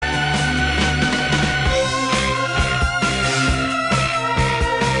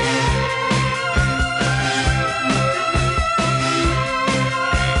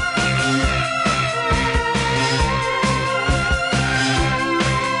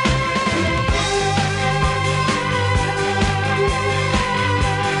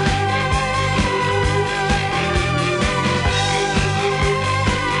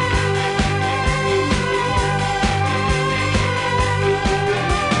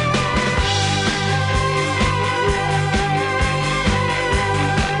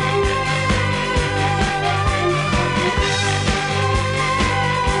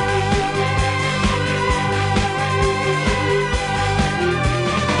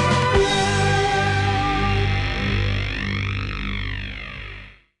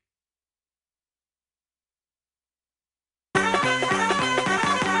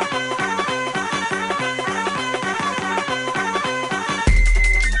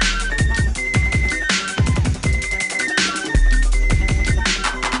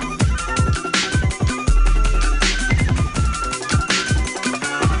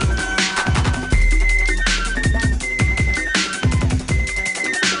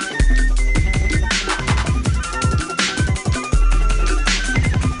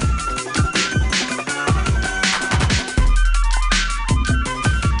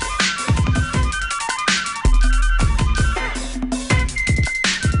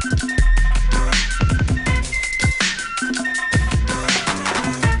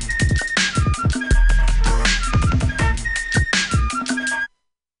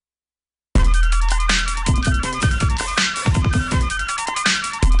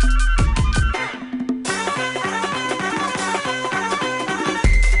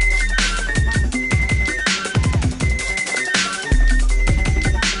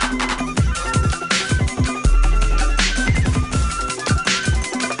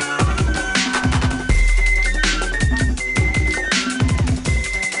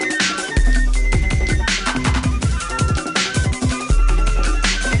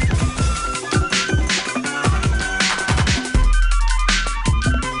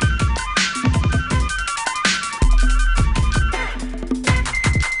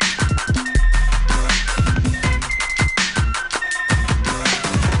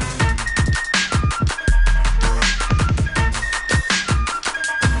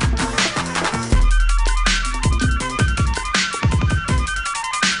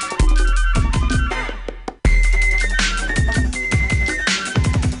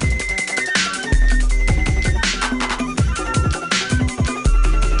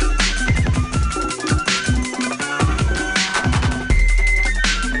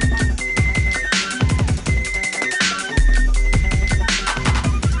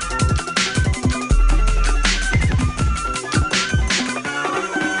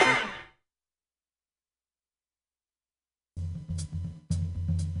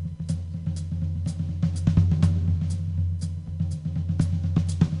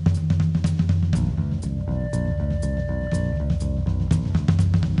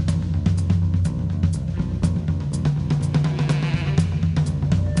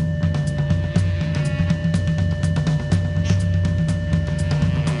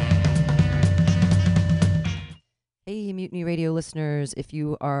listeners, if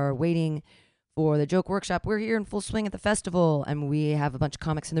you are waiting for the joke workshop, we're here in full swing at the festival, and we have a bunch of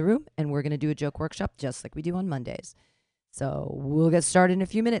comics in the room, and we're going to do a joke workshop just like we do on Mondays. So we'll get started in a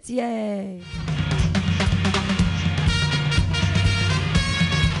few minutes. Yay!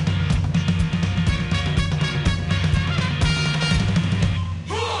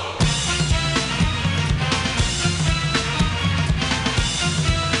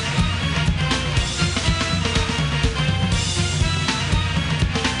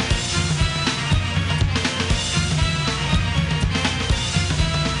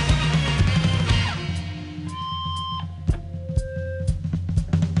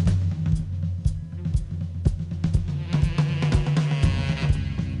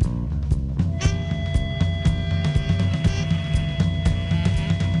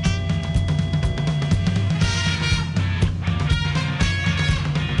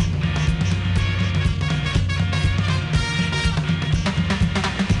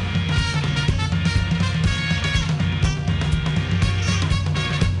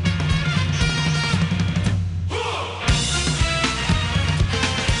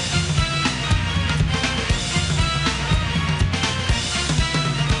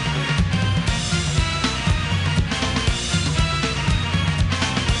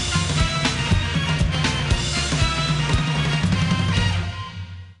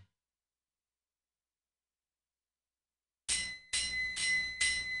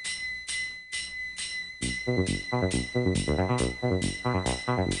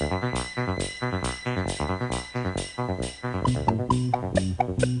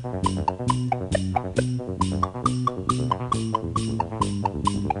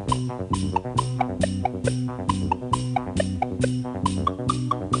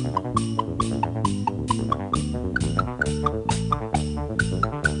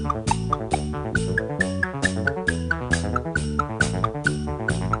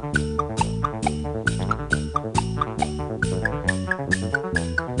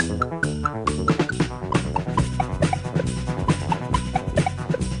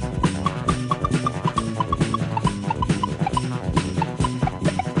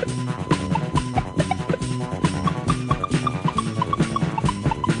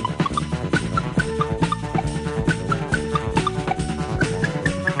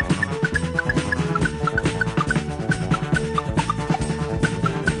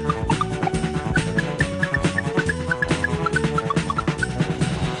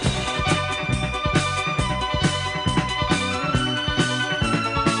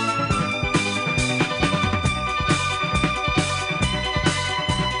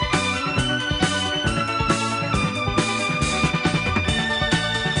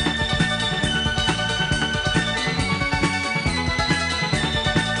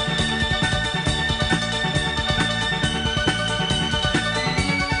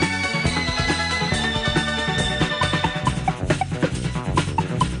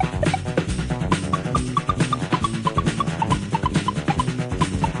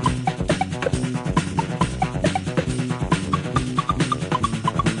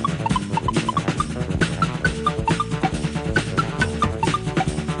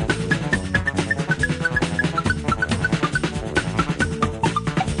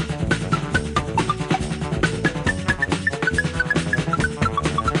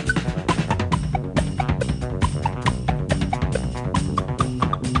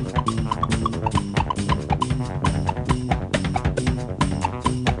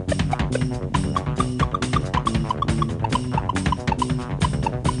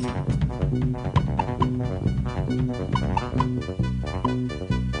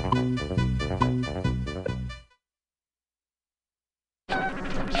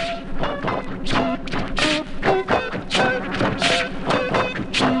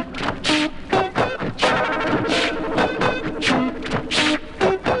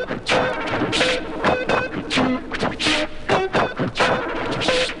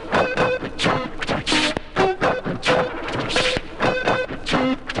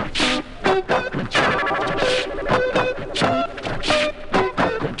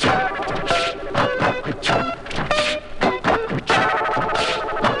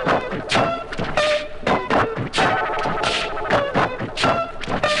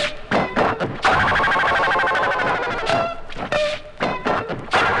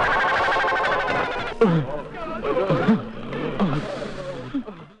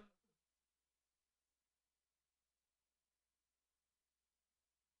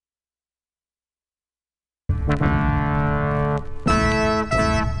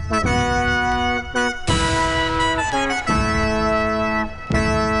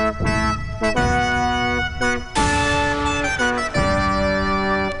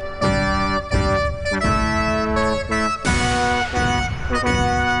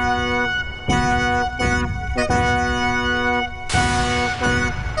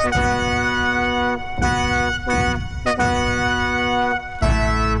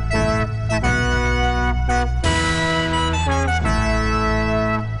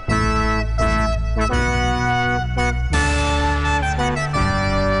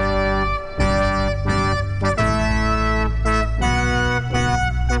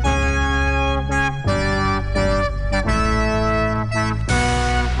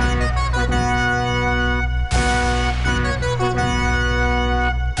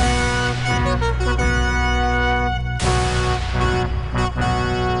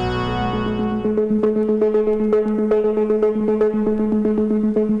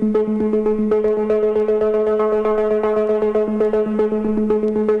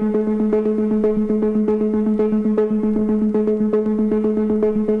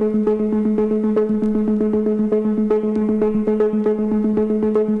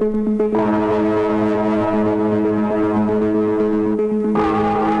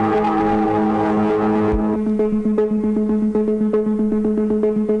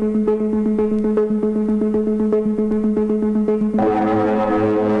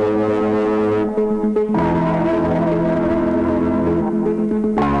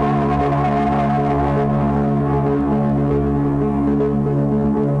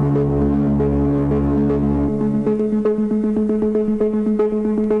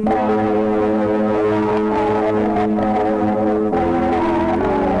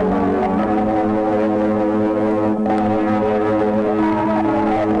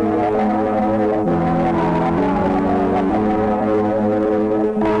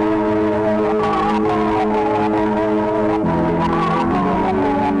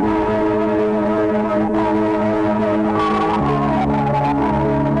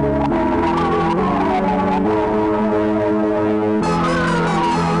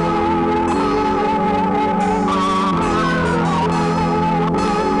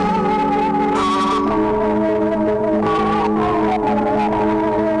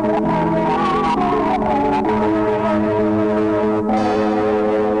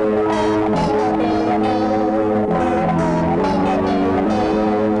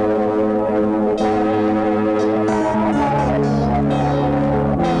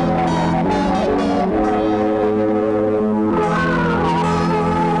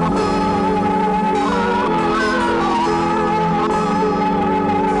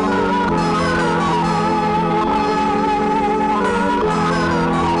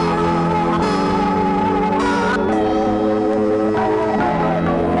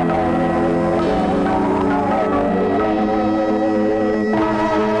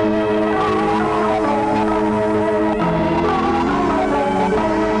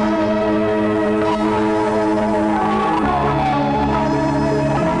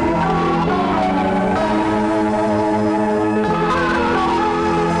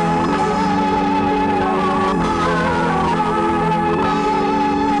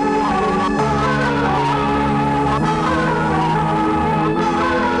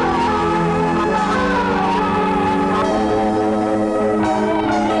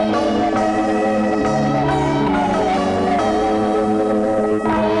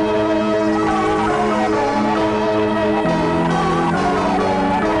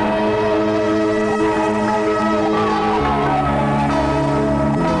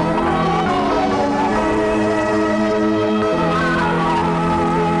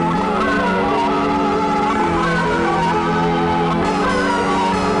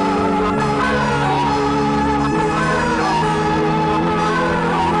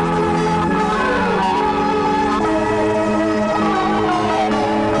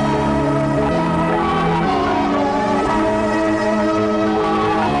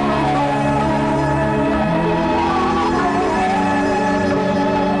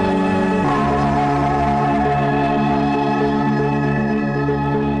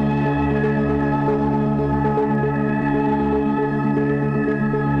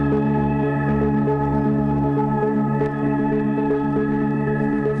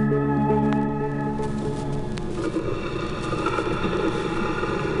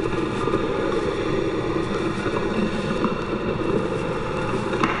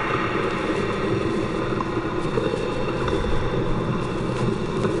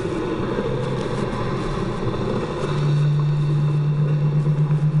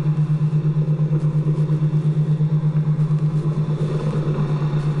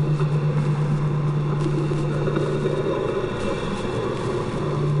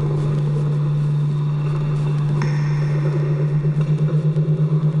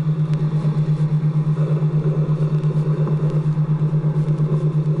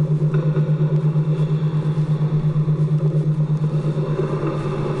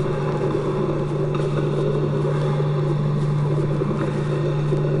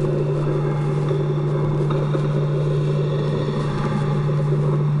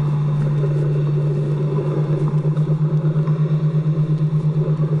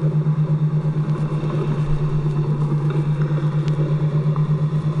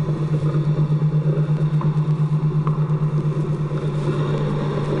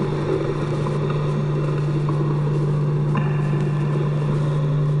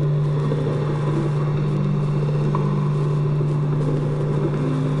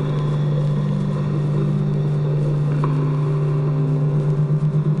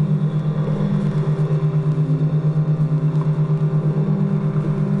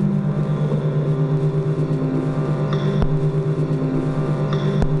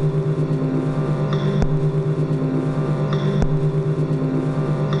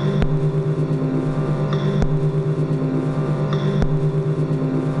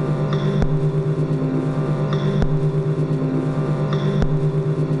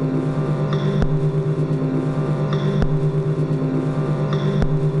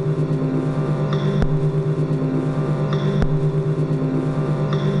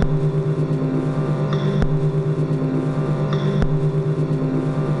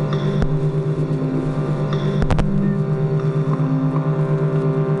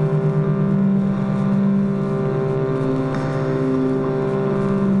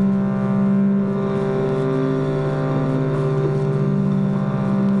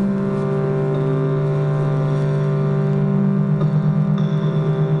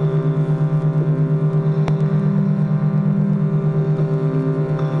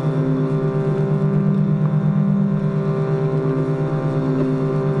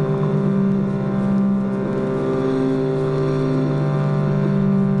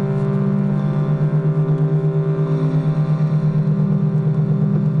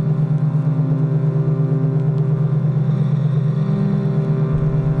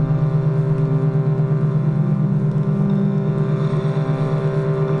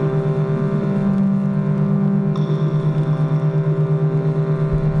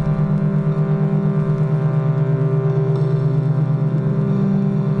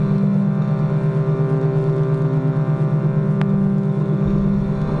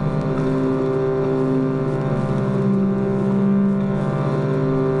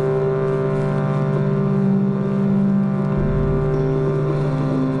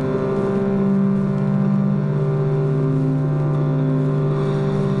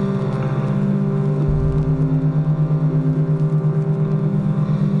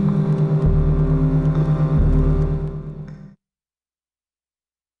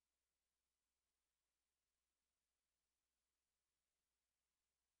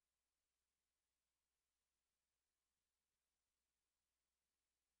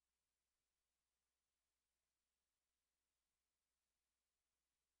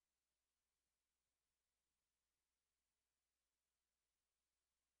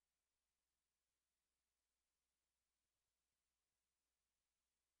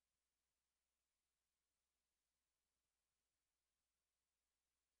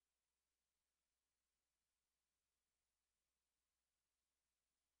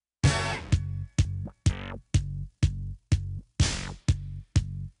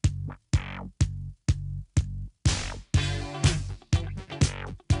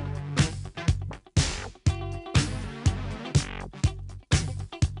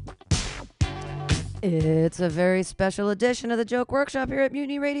 It's a very special edition of the Joke Workshop here at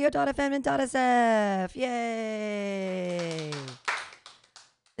MutinyRadio.fm and .sf. Yay!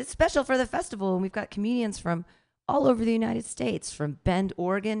 It's special for the festival, and we've got comedians from all over the United States, from Bend,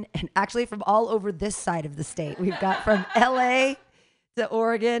 Oregon, and actually from all over this side of the state. We've got from LA to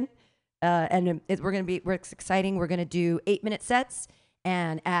Oregon, and it's exciting. We're going to do 8-minute sets,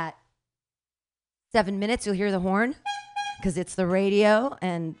 and at 7 minutes, you'll hear the horn because it's the radio,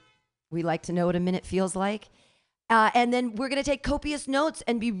 and we like to know what a minute feels like. And then we're going to take copious notes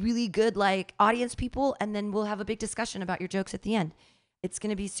and be really good like audience people, and then we'll have a big discussion about your jokes at the end. It's going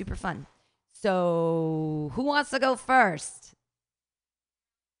to be super fun. So who wants to go first?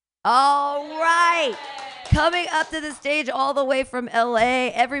 All right. Coming up to the stage all the way from LA,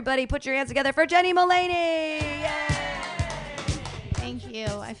 everybody put your hands together for Jenny Mullaney. Yay! Thank you.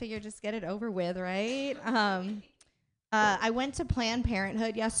 I figured just get it over with, right? I went to Planned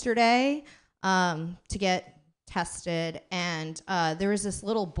Parenthood yesterday to get tested, and there was this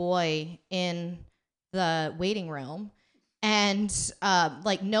little boy in the waiting room, and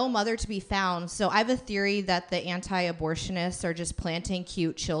no mother to be found. So I have a theory that the anti-abortionists are just planting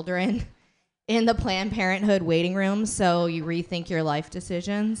cute children in the Planned Parenthood waiting room so you rethink your life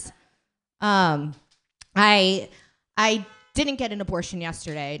decisions. I didn't get an abortion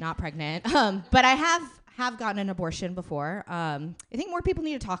yesterday, not pregnant, but I have gotten an abortion before. I think more people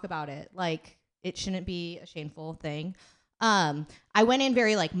need to talk about it. Like, it shouldn't be a shameful thing. I went in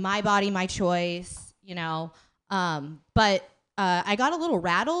very my body, my choice, but I got a little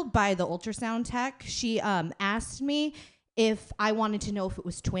rattled by the ultrasound tech. She asked me if I wanted to know if it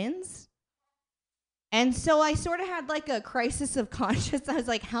was twins. And so I sort of had a crisis of conscience. I was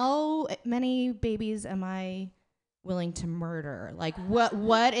like, how many babies am I willing to murder?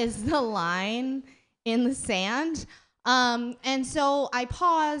 What is the line in the sand? And so I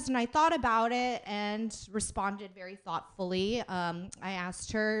paused and I thought about it and responded very thoughtfully. I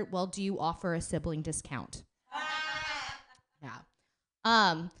asked her, well, do you offer a sibling discount? Yeah.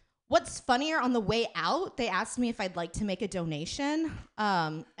 What's funnier, on the way out, they asked me if I'd like to make a donation.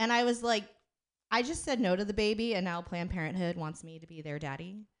 And I was like, I just said no to the baby, and now Planned Parenthood wants me to be their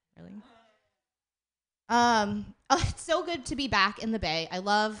daddy. Really? It's so good to be back in the Bay. I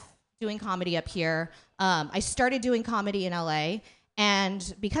love doing comedy up here. I started doing comedy in LA,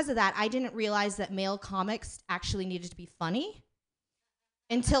 and because of that, I didn't realize that male comics actually needed to be funny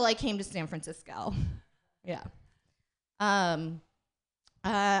until I came to San Francisco. Yeah. I've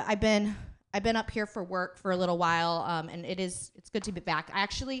been up here for work for a little while, and it's good to be back.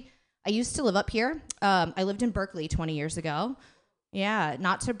 I used to live up here. I lived in Berkeley 20 years ago. Yeah,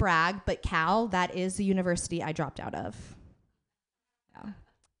 not to brag, but Cal, that is the university I dropped out of.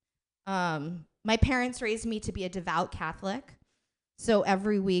 Yeah. My parents raised me to be a devout Catholic, so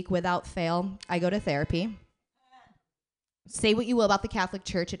every week, without fail, I go to therapy. Say what you will about the Catholic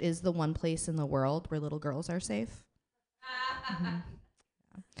Church, it is the one place in the world where little girls are safe. Mm-hmm.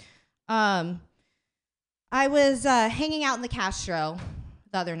 I was hanging out in the Castro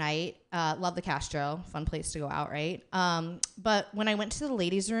the other night. Love the Castro, fun place to go out, right? But when I went to the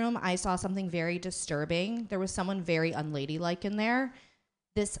ladies' room, I saw something very disturbing. There was someone very unladylike in there.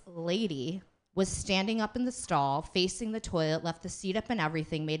 This lady was standing up in the stall, facing the toilet, left the seat up and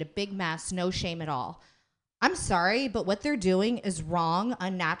everything, made a big mess, no shame at all. I'm sorry, but what they're doing is wrong,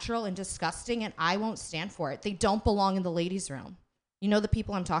 unnatural, and disgusting, and I won't stand for it. They don't belong in the ladies' room. You know the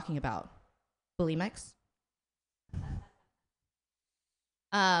people I'm talking about. Bulimics?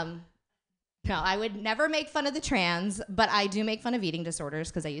 No, I would never make fun of the trans, but I do make fun of eating disorders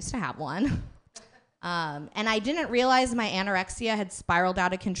because I used to have one. And I didn't realize my anorexia had spiraled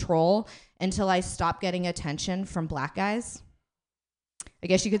out of control until I stopped getting attention from black guys. I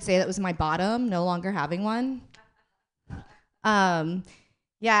guess you could say that was my bottom, no longer having one.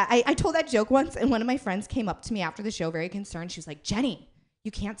 Yeah, I told that joke once, and one of my friends came up to me after the show very concerned. She was like, Jenny, you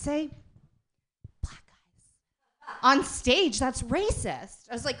can't say black guys on stage. That's racist.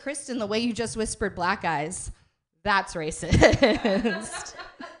 I was like, Kristen, the way you just whispered black guys, that's racist.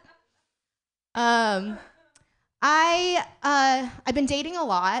 I've been dating a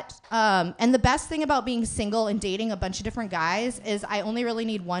lot, and the best thing about being single and dating a bunch of different guys is I only really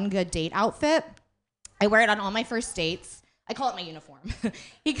need one good date outfit. I wear it on all my first dates. I call it my uniform.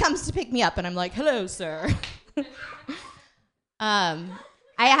 He comes to pick me up, and I'm like, hello, sir. Hey,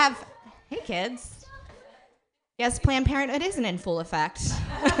 kids. Yes, Planned Parenthood isn't in full effect.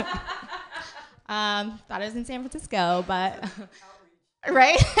 Thought it was in San Francisco, but,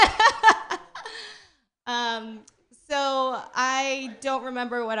 right? So I don't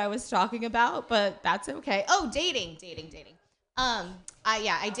remember what I was talking about, but that's okay. Oh, dating.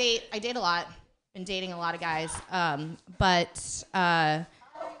 I date a lot. been dating a lot of guys, but I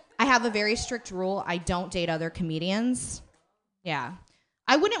have a very strict rule. I don't date other comedians. Yeah.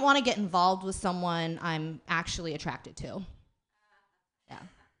 I wouldn't want to get involved with someone I'm actually attracted to. Yeah.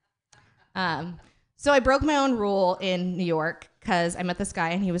 So I broke my own rule in New York because I met this guy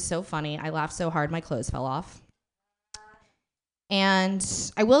and he was so funny. I laughed so hard my clothes fell off. And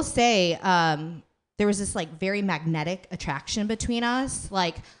I will say there was this like very magnetic attraction between us.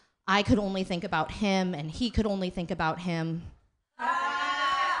 Like I could only think about him and he could only think about him.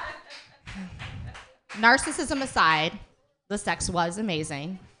 Narcissism aside, the sex was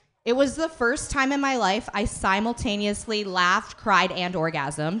amazing. It was the first time in my life I simultaneously laughed, cried, and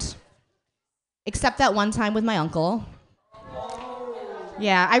orgasmed. Except that one time with my uncle.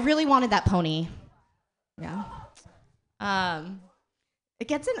 Yeah, I really wanted that pony. Yeah. It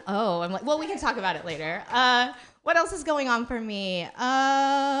gets an O. I'm like, well, we can talk about it later. What else is going on for me?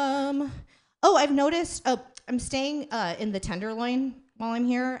 I've noticed, I'm staying in the Tenderloin while I'm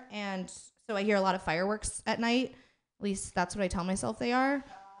here, and so I hear a lot of fireworks at night. At least that's what I tell myself they are.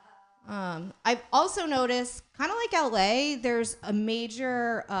 I've also noticed, kind of like LA, there's a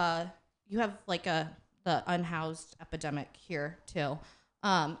major, you have like the unhoused epidemic here too.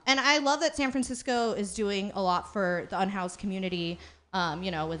 And I love that San Francisco is doing a lot for the unhoused community,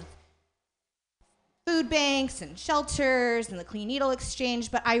 with food banks and shelters and the Clean Needle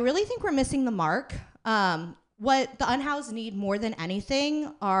Exchange, but I really think we're missing the mark. What the unhoused need more than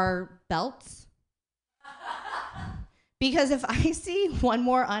anything are belts. Because if I see one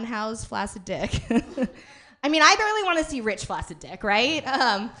more unhoused flaccid dick, I mean, I barely want to see rich flaccid dick, right?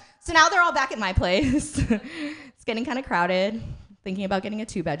 So now they're all back at my place. It's getting kind of crowded. Thinking about getting a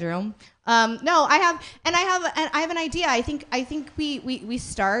 2-bedroom. No, I have an idea. I think we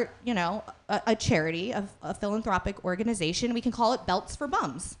start, a charity, a philanthropic organization. We can call it Belts for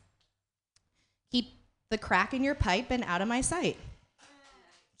Bums. Keep the crack in your pipe and out of my sight.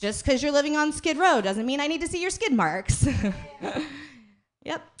 Just because you're living on Skid Row doesn't mean I need to see your skid marks.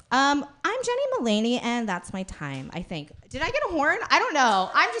 Yep. I'm Jenny Mullaney, and that's my time, I think. Did I get a horn? I don't know.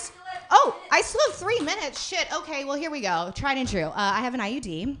 I still have 3 minutes. Shit. Okay, well, here we go. Tried and true. I have an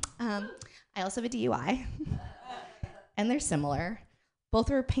IUD. I also have a DUI. And they're similar. Both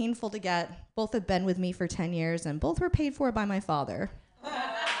were painful to get. Both have been with me for 10 years, and both were paid for by my father.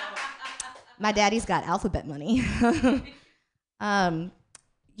 My daddy's got alphabet money.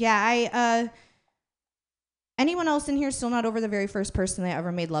 Anyone else in here still not over the very first person they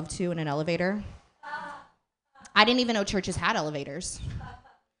ever made love to in an elevator? I didn't even know churches had elevators.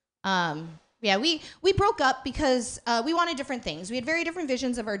 We broke up because we wanted different things. We had very different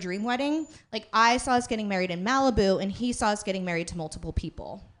visions of our dream wedding. Like, I saw us getting married in Malibu, and he saw us getting married to multiple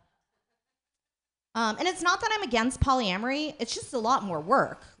people. And it's not that I'm against polyamory. It's just a lot more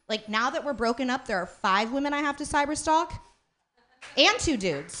work. Like, now that we're broken up, there are 5 women I have to cyberstalk and 2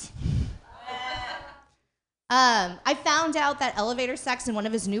 dudes. I found out that elevator sex and one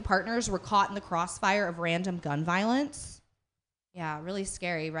of his new partners were caught in the crossfire of random gun violence. Yeah, really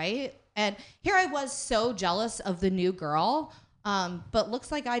scary, right? And here I was so jealous of the new girl, but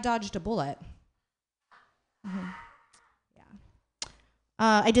looks like I dodged a bullet. Mm-hmm. Yeah.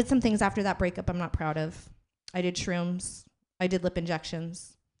 I did some things after that breakup I'm not proud of. I did shrooms. I did lip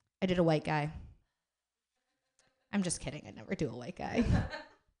injections. I did a white guy. I'm just kidding. I'd never do a white guy.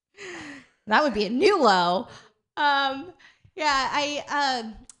 That would be a new low. I'm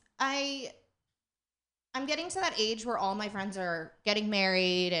getting to that age where all my friends are getting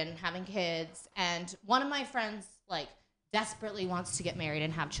married and having kids, and one of my friends desperately wants to get married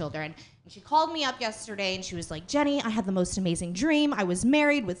and have children. And she called me up yesterday and she was like, Jenny, I had the most amazing dream. I was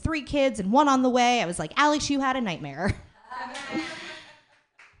married with 3 kids and 1 on the way. I was like, Alex, you had a nightmare.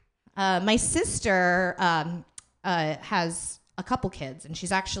 My sister has a couple kids, and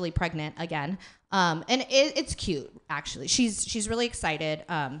she's actually pregnant again. And it's cute, actually. She's really excited.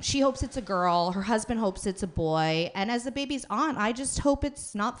 She hopes it's a girl. Her husband hopes it's a boy. And as the baby's on, I just hope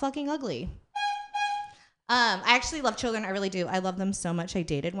it's not fucking ugly. I actually love children. I really do. I love them so much. I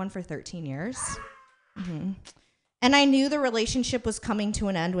dated one for 13 years. Mm-hmm. And I knew the relationship was coming to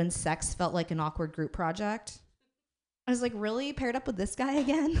an end when sex felt like an awkward group project. I was like, really? Paired up with this guy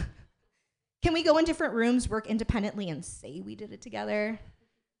again? Can we go in different rooms, work independently, and say we did it together?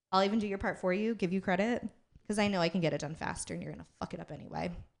 I'll even do your part for you, give you credit, because I know I can get it done faster, and you're going to fuck it up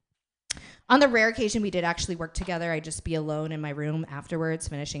anyway. On the rare occasion we did actually work together, I'd just be alone in my room afterwards,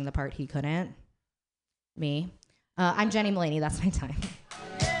 finishing the part he couldn't. Me. I'm Jenny Mullaney. That's my time.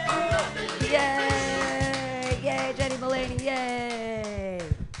 Yay! Yay, Jenny Mullaney, yay!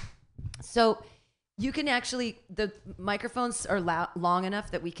 So you can actually, the microphones are long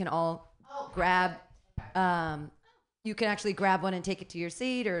enough that we can all... Oh, grab. You can actually grab one and take it to your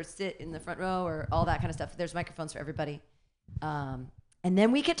seat or sit in the front row or all that kind of stuff. There's microphones for everybody. And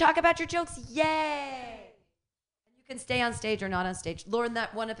then we can talk about your jokes. Yay! You can stay on stage or not on stage. Lauren,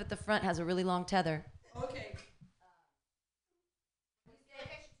 that one up at the front has a really long tether. Okay.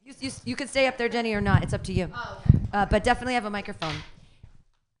 You can stay up there, Jenny, or not. It's up to you. Oh, okay. But definitely have a microphone.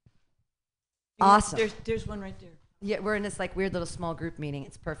 Awesome. There's one right there. Yeah, we're in this like weird little small group meeting.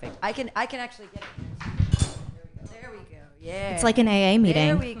 It's perfect. I can actually get it. There we go. Yeah. It's like an AA meeting.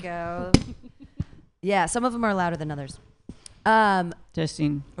 There we go. Yeah, some of them are louder than others.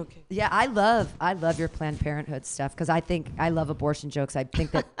 Testing. Okay. Yeah, I love your Planned Parenthood stuff because I love abortion jokes. I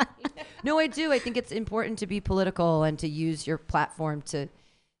think that no, I do. I think it's important to be political and to use your platform to,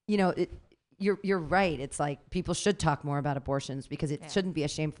 you're right. It's like people should talk more about abortions because it shouldn't be a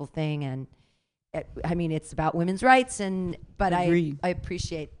shameful thing. And it's about women's rights. But I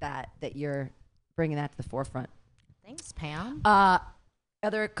appreciate that you're bringing that to the forefront. Thanks, Pam.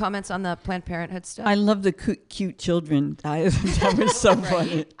 Other comments on the Planned Parenthood stuff? I love the cute children. That was so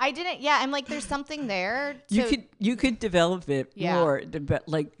funny. I didn't. Yeah, I'm like, there's something there. You could develop it more,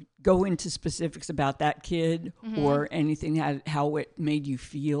 like go into specifics about that kid or anything how it made you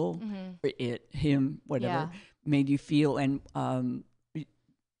feel, or whatever made you feel, and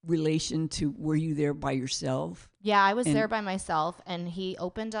relation to were you there by yourself? Yeah, I was there by myself, and he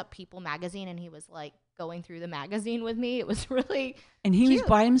opened up People magazine, and he was like going through the magazine with me. It was really and he cute. was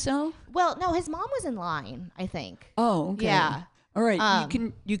by himself. Well, no, his mom was in line, I think. Oh, okay. Yeah. All right.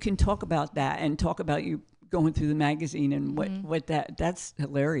 You can talk about that and talk about you going through the magazine and what that's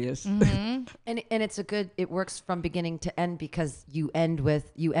hilarious. And it's it works from beginning to end because you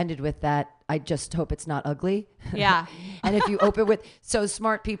ended with that. I just hope it's not ugly. Yeah. And if you open with, so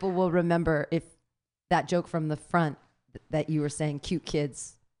smart people will remember if that joke from the front that you were saying, cute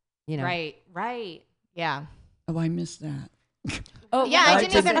kids, Right. Yeah. Oh, I missed that. Oh yeah, I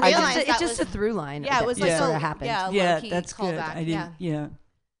didn't even realize it's just a through line. Yeah, it was like sort of happened. Yeah, that's good. I didn't. Yeah.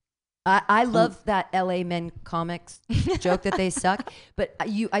 I love that LA Men comics joke that they suck, but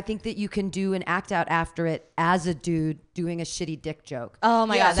I think that you can do an act out after it as a dude doing a shitty dick joke. Oh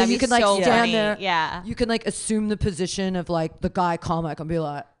my god, so you can like so stand funny. there. Yeah, you can like assume the position of like the guy comic and be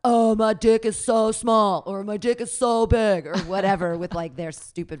like, "Oh, my dick is so small," or "My dick is so big," or whatever with like their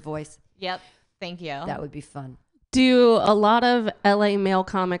stupid voice. Yep. Thank you. That would be fun. Do a lot of LA male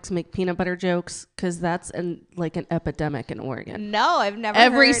comics make peanut butter jokes? Because that's an epidemic in Oregon. No, I've never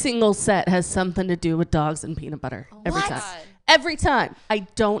Every heard. single set has something to do with dogs and peanut butter. Every time. Every time. I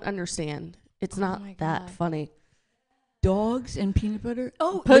don't understand. It's not that funny. Dogs and peanut butter?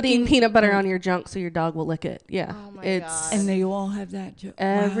 Oh, putting peanut butter on your junk so your dog will lick it. Yeah. Oh my God. And they all have that joke.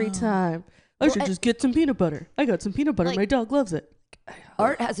 Every time. I should just get some peanut butter. I got some peanut butter. My dog loves it.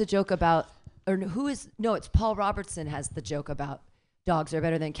 Art has a joke about, it's Paul Robertson has the joke about dogs are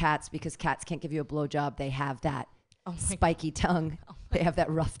better than cats because cats can't give you a blowjob. They have that spiky tongue. They have that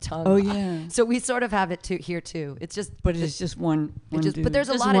rough tongue. Oh yeah. So we sort of have it here too. It's just, but it's just one dude. But there's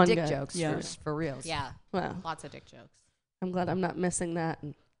a Just lot of one dick guy. jokes for reals. Yeah. Wow. Lots of dick jokes. I'm glad I'm not missing that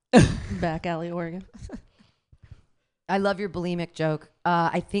in back alley Oregon. I love your bulimic joke.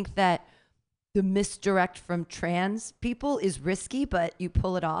 I think that the misdirect from trans people is risky, but you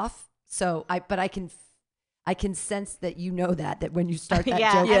pull it off. So I can sense that that when you start that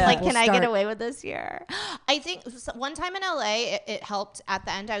joke. Yeah, like, can I get away with this here? I think one time in LA, it helped at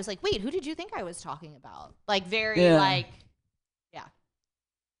the end. I was like, wait, who did you think I was talking about? Like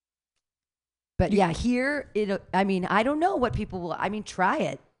But here, I don't know what people will, try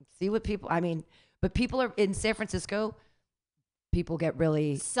it. See what people, but people are in San Francisco, people get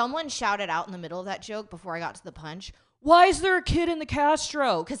really. Someone shouted out in the middle of that joke before I got to the punch, why is there a kid in the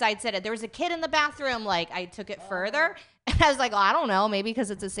Castro? Because I'd said it. There was a kid in the bathroom. Like, I took it further. And I was like, I don't know. Maybe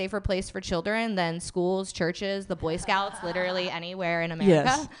because it's a safer place for children than schools, churches, the Boy Scouts, literally anywhere in America.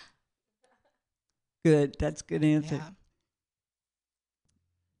 Yes. Good. That's a good answer.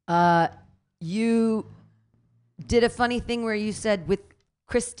 Yeah. You did a funny thing where you said with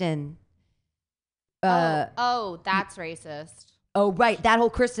Kristen. That's racist. Oh, right. That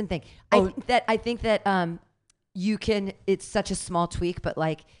whole Kristen thing. I think that you can, it's such a small tweak, but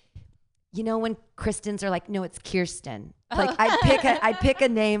like, when Kristens are like, no, it's Kirsten. Like I'd pick a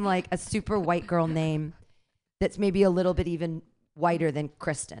name, like a super white girl name that's maybe a little bit even whiter than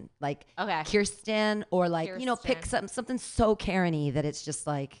Kristen. Like Kirsten, or like, Kirsten. Pick something so Karen-y that it's just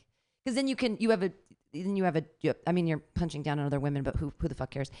like, because then you're punching down on other women, but who the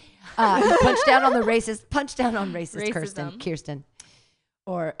fuck cares? You punch down on racist Racism. Kirsten.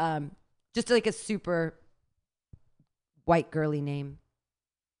 Or just like a super white girly name.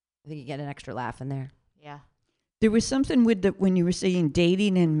 I think you get an extra laugh in there. Yeah. There was something with when you were saying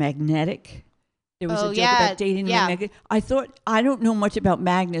dating and magnetic. There was a joke about dating and magnetic. I don't know much about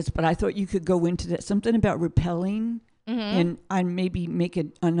magnets, but I thought you could go into that. Something about repelling. Mm-hmm. And I maybe make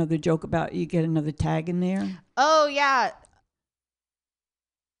another joke about you get another tag in there. Oh, yeah.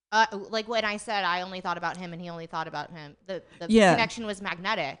 Like when I said I only thought about him and he only thought about him. The connection was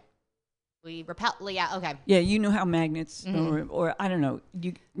magnetic. We repel. Yeah, okay. Yeah, you know how magnets, or I don't know.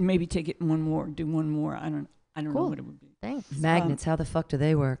 You maybe take it one more, do one more. I don't know what it would be. Thanks. Magnets, how the fuck do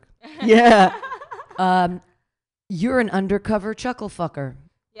they work? Yeah. You're an undercover chuckle fucker.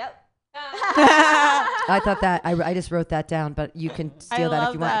 Yep. I thought that I just wrote that down, but you can steal that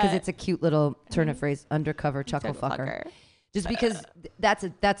if you want because it's a cute little turn of phrase. Undercover chuckle fucker. Just because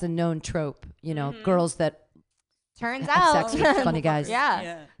that's a known trope, you know, girls that turns have out sex with funny guys.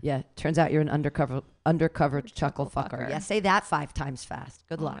 Yeah. Turns out you're an undercover chuckle fucker. Yeah, say that 5 times fast.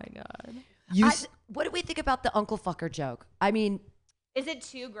 Good luck. Oh my God. What do we think about the uncle fucker joke? I mean, is it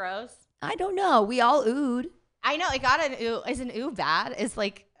too gross? I don't know. We all oohed. I know it got an ooh. Is an ooh bad? Is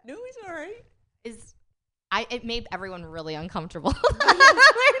like no, he's all right. It made everyone really uncomfortable.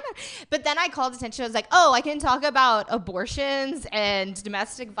 But then I called attention. I was like, oh, I can talk about abortions and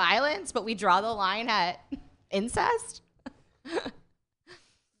domestic violence, but we draw the line at incest.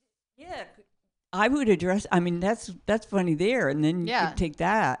 Yeah, I would address. I mean, that's funny there, and then you could take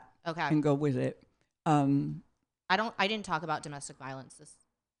that and go with it. I didn't talk about domestic violence this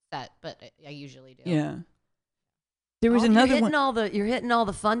set, but I usually do. Yeah. There was another one. You're hitting all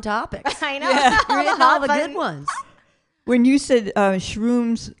the fun topics. I know. Yeah. You're hitting all the good ones. When you said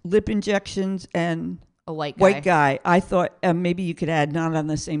shrooms, lip injections, and a white guy, I thought maybe you could add not on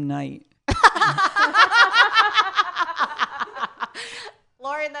the same night.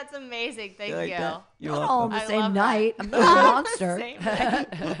 Lauren, that's amazing. Thank you. You're not all on the same night. That. I'm not a monster.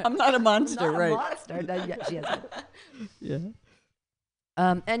 I'm not a monster, I'm not right? A monster. No, yeah, she has it.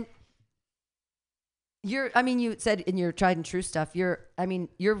 Yeah. And you said in your tried and true stuff,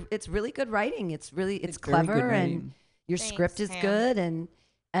 it's really good writing. It's clever and your script is good and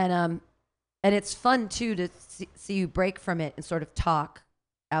it's fun too to see you break from it and sort of talk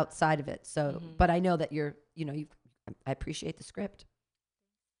outside of it. So, but I know that I appreciate the script.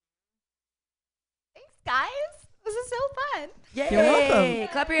 Thanks, guys. This is so fun. Yay! You're welcome.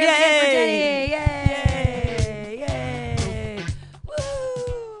 Clap your hands again for Jenny. Yay! Yay!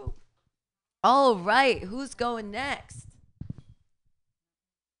 Woo! All right, who's going next?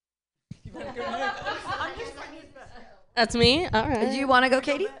 That's me. All right. Do you want to go,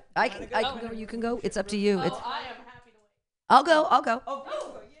 Katie? I can go. You can go. It's up to you. I am happy to wait. I'll go.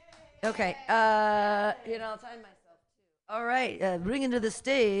 Oh, Yay. Okay. I'll time myself too. All right. Bringing to the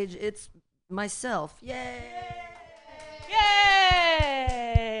stage, it's myself. Yay!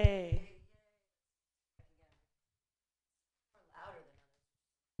 Yay!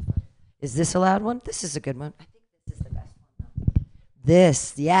 Is this a loud one? This is a good one. I think this is the best one.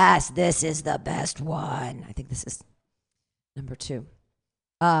 This is the best one. I think this is number 2.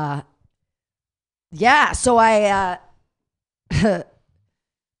 So I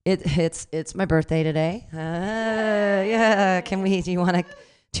it's my birthday today. Do you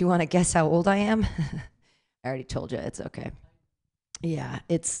want to guess how old I am? I already told you. It's okay. Yeah,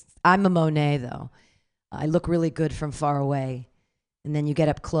 I'm a Monet though. I look really good from far away. And then you get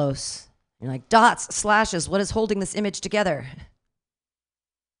up close. You're like, dots, slashes, what is holding this image together?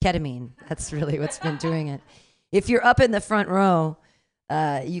 Ketamine. That's really what's been doing it. If you're up in the front row,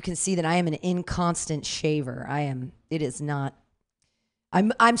 you can see that I am an inconstant shaver. I'm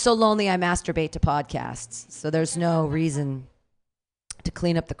so lonely I masturbate to podcasts. So there's no reason to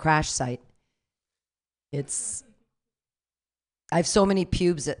clean up the crash site. I have so many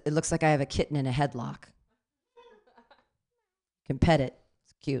pubes, it looks like I have a kitten in a headlock. Can pet it.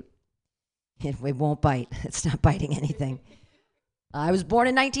 It's cute. It won't bite. It's not biting anything. I was born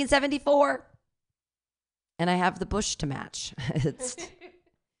in 1974, and I have the bush to match.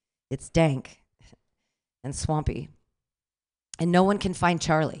 It's dank and swampy, and no one can find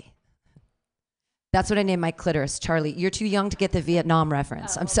Charlie. That's what I named my clitoris, Charlie. You're too young to get the Vietnam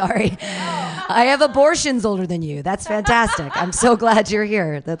reference. I'm sorry. I have abortions older than you. That's fantastic. I'm so glad you're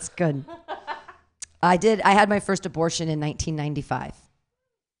here. That's good. I had my first abortion in 1995.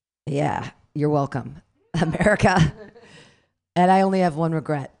 Yeah, you're welcome, America. And I only have one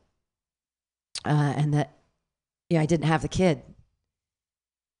regret. And that, I didn't have the kid.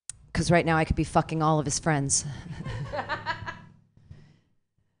 Because right now I could be fucking all of his friends.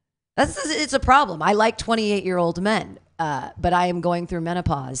 It's a problem. I like 28-year-old men, but I am going through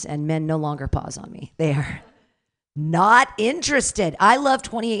menopause, and men no longer pause on me. Not interested. I love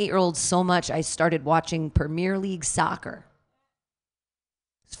 28-year-olds so much, I started watching Premier League soccer.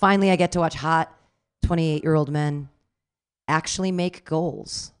 Finally, I get to watch hot 28-year-old men actually make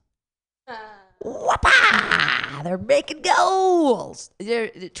goals. Whoopah! They're making goals.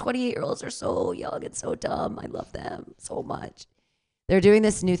 28-year-olds are so young and so dumb. I love them so much. They're doing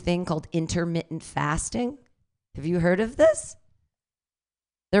this new thing called intermittent fasting. Have you heard of this?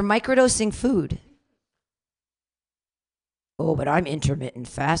 They're microdosing food. Oh, but I'm intermittent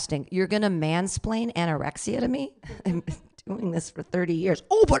fasting. You're going to mansplain anorexia to me? I'm doing this for 30 years.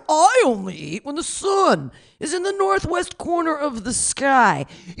 Oh, but I only eat when the sun is in the northwest corner of the sky.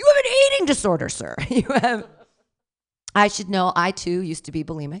 You have an eating disorder, sir. You have. I should know, I too used to be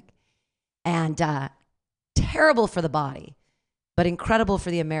bulimic. And terrible for the body, but incredible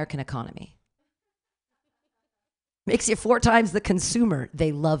for the American economy. Makes you 4 times the consumer.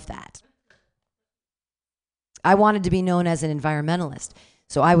 They love that. I wanted to be known as an environmentalist,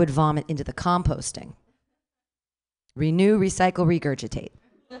 so I would vomit into the composting. Renew, recycle, regurgitate.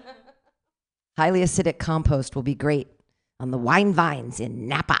 Highly acidic compost will be great on the wine vines in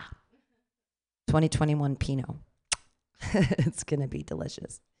Napa. 2021 Pinot. It's going to be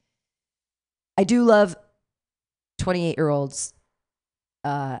delicious. I do love 28-year-olds,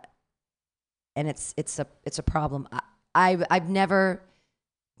 and it's a problem. I've never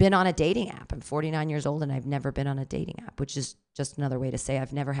been on a dating app. I'm 49 years old and I've never been on a dating app, which is just another way to say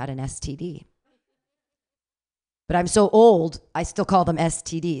I've never had an STD. But I'm so old, I still call them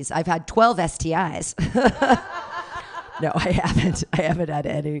STDs. I've had 12 STIs. No, I haven't. I haven't had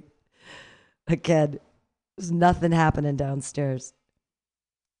any. Again, there's nothing happening downstairs.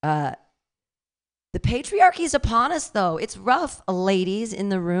 The patriarchy is upon us, though. It's rough, ladies in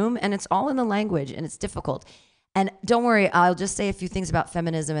the room, and it's all in the language, and it's difficult. And don't worry, I'll just say a few things about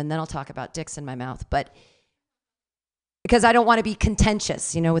feminism, and then I'll talk about dicks in my mouth. But because I don't want to be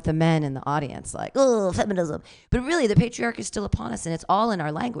contentious, with the men in the audience, like, oh, feminism. But really, the patriarchy is still upon us, and it's all in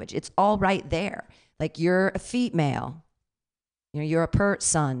our language. It's all right there. Like, you're a female. You're a pert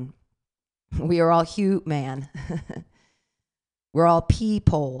son. We are all Hugh man. We're all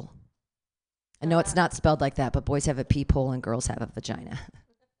peephole. I know it's not spelled like that, but boys have a peephole and girls have a vagina.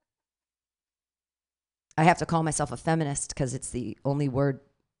 I have to call myself a feminist because it's the only word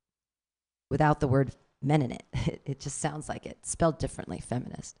without the word men in it. It just sounds like it, spelled differently,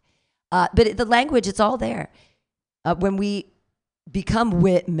 feminist. But the language, it's all there. When we become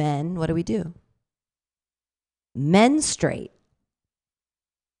men, what do? Menstruate.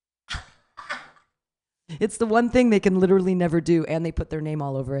 It's the one thing they can literally never do, and they put their name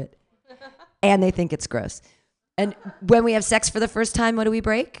all over it. And they think it's gross. And when we have sex for the first time, what do we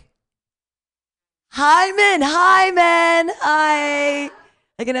break? Hi, men. Hi, men. Hi.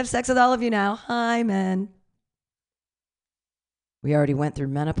 I can have sex with all of you now. Hi, men. We already went through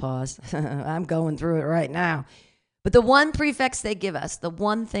menopause. I'm going through it right now. But the one prefix they give us, the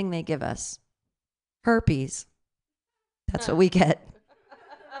one thing they give us, herpes. That's what we get.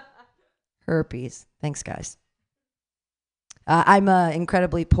 Herpes. Thanks, guys. I'm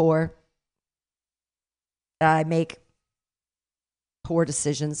incredibly poor. I make poor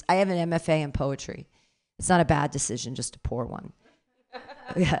decisions. I have an MFA in poetry. It's not a bad decision, just a poor one.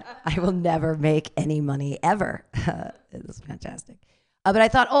 Yeah, I will never make any money ever. It was fantastic. But I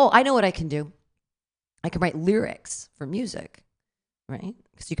thought, I know what I can do. I can write lyrics for music, right?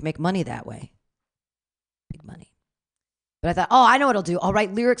 Because you can make money that way. Big money. But I thought, I know what I'll do. I'll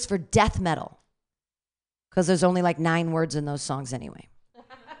write lyrics for death metal. Because there's only like 9 words in those songs anyway.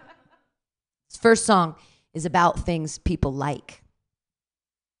 This first song is about things people like.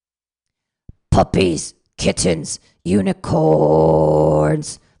 Puppies, kittens,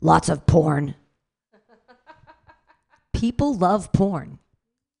 unicorns, lots of porn. People love porn.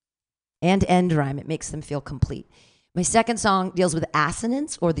 And end rhyme, it makes them feel complete. My second song deals with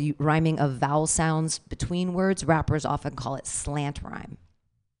assonance, or the rhyming of vowel sounds between words. Rappers often call it slant rhyme.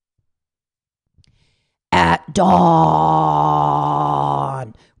 At dawn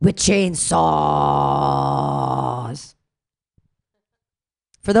with chainsaws.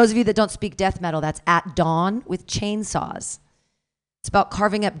 For those of you that don't speak death metal, that's at dawn with chainsaws. It's about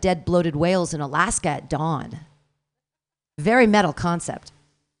carving up dead bloated whales in Alaska at dawn. Very metal concept.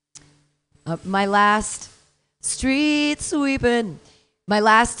 My last street sweeping. My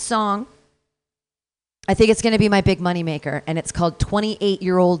last song, I think it's going to be my big money maker, and it's called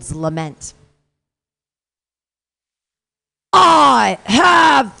 28-Year-Old's Lament. I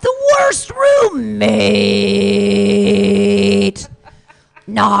have the worst roommate.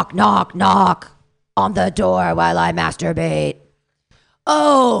 Knock, knock, knock on the door while I masturbate.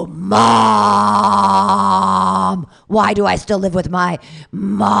 Oh, Mom. mom. Why do I still live with my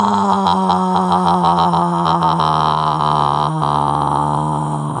mom?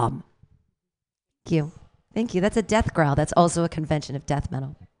 Thank you. Thank you. That's a death growl. That's also a convention of death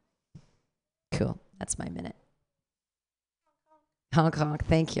metal. Cool. That's my minute. Honk, honk.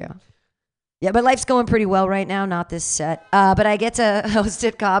 Thank you. Yeah, but life's going pretty well right now. Not this set. But I get to host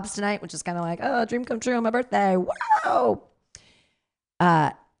at Cobb's tonight, which is kind of like, oh, dream come true on my birthday. Wow.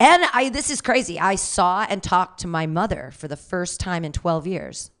 This is crazy. I saw and talked to my mother for the first time in 12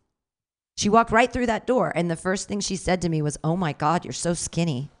 years. She walked right through that door, and the first thing she said to me was, oh my God, you're so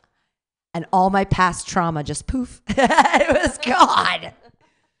skinny. And all my past trauma just poof. It was gone.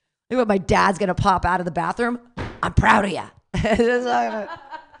 Look what my dad's going to pop out of the bathroom. I'm proud of you.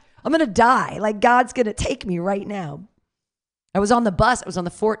 I'm going to die. Like, God's going to take me right now. I was on the bus. I was on the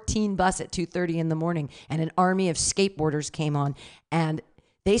 14 bus at 2:30 in the morning, and an army of skateboarders came on, and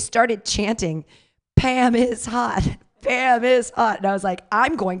they started chanting, Pam is hot. Pam is hot. And I was like,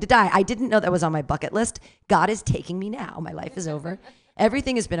 I'm going to die. I didn't know that was on my bucket list. God is taking me now. My life is over.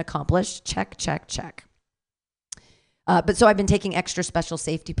 Everything has been accomplished. Check, check, check. But so I've been taking extra special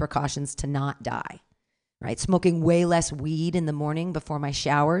safety precautions to not die, right? Smoking way less weed in the morning before my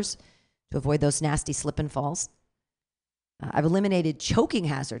showers to avoid those nasty slip and falls. I've eliminated choking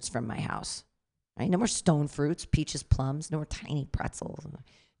hazards from my house, right? No more stone fruits, peaches, plums, no more tiny pretzels,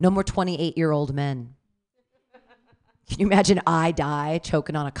 no more 28-year-old men. Can you imagine I die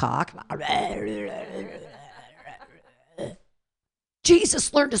choking on a cock?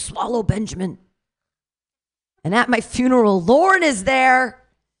 Jesus learned to swallow Benjamin. And at my funeral, Lauren is there.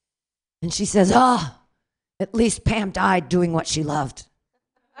 And she says, at least Pam died doing what she loved.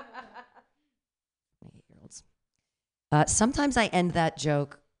 Sometimes I end that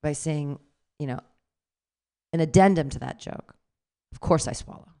joke by saying, an addendum to that joke. Of course I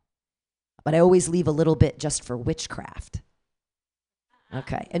swallow. But I always leave a little bit just for witchcraft.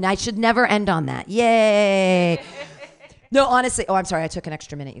 Okay. And I should never end on that. Yay. No, honestly. Oh, I'm sorry. I took an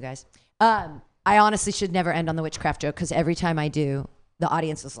extra minute, you guys. I honestly should never end on the witchcraft joke because every time I do, the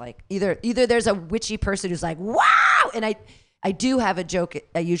audience is like, either there's a witchy person who's like, wow. And I do have a joke.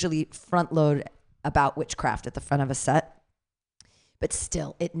 I usually front load about witchcraft at the front of a set. But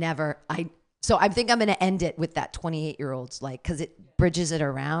still, it never, so I think I'm going to end it with that 28-year-old's because it bridges it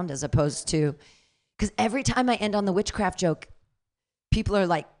around as opposed to, because every time I end on the witchcraft joke, people are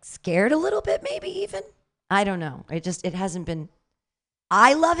like scared a little bit, maybe even. I don't know. It hasn't been,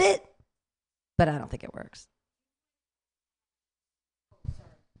 I love it, but I don't think it works.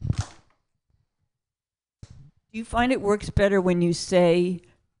 Do you find it works better when you say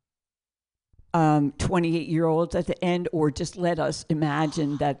 28-year-olds at the end, or just let us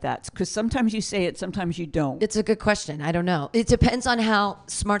imagine that's because sometimes you say it, sometimes you don't? It's a good question. I don't know. It depends on how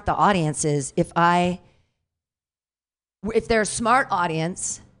smart the audience is. If they're a smart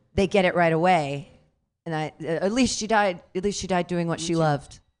audience, they get it right away. And at least she died doing what she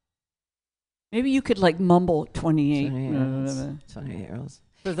loved. Maybe you could mumble 28. 28-year-olds.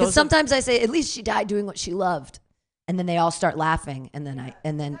 Because sometimes I say, at least she died doing what she loved. And then they all start laughing.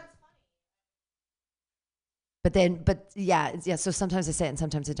 So sometimes I say it and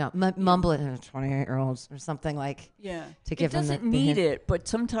sometimes I don't. Mumble it, 28-year-olds or something to give them it doesn't need it, but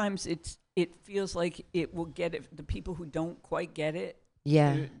sometimes it feels like it will get it. The people who don't quite get it,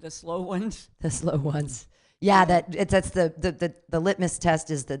 the slow ones. The slow ones. Yeah, that's the litmus test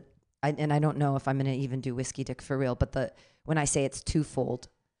is and I don't know if I'm going to even do Whiskey Dick for real, but when I say it's twofold.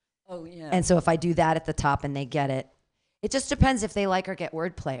 Oh, yeah. And so if I do that at the top and they get it, it just depends if they like or get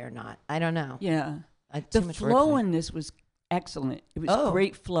wordplay or not. I don't know. Yeah. The flow in this was excellent. It was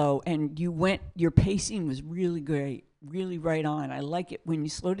great flow, and your pacing was really great, really right on. I like it when you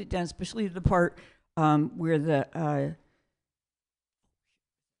slowed it down, especially the part where the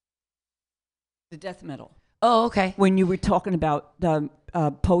death metal. Oh, okay. When you were talking about the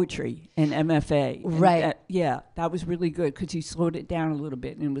poetry and MFA. Right. That was really good because you slowed it down a little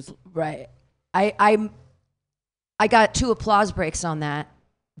bit, and it was right. I got 2 applause breaks on that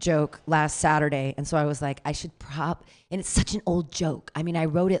joke last Saturday, and so I was like, I should and it's such an old joke. I mean, I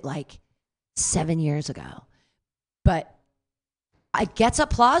wrote it 7 years ago, but it gets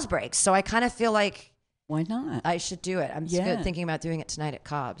applause breaks, so I kind of feel like why not? I should do it. I'm thinking about doing it tonight at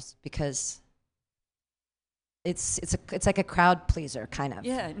Cobb's because it's like a crowd pleaser kind of.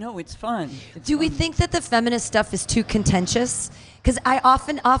 Yeah, no, it's fun. Do we think that the feminist stuff is too contentious? Because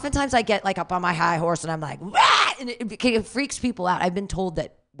oftentimes I get up on my high horse and I'm like, wah! And it freaks people out. I've been told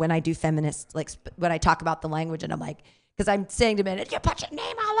that when I do feminist, when I talk about the language, and I'm like, because I'm saying to men, you put your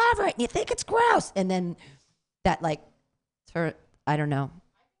name all over it and you think it's gross, and then that I don't know.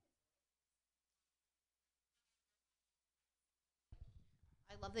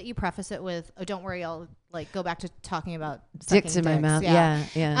 love that you preface it with, "Oh, don't worry, I'll like go back to talking about dicks in my mouth." Yeah.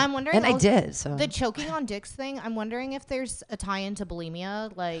 I'm wondering, and I did. So the choking on dicks thing. I'm wondering if there's a tie-in to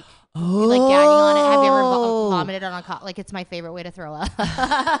bulimia, like like gagging on it. Have you ever vomited on a like it's my favorite way to throw up.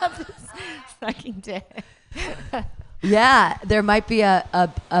 Sucking dick. Yeah, there might be a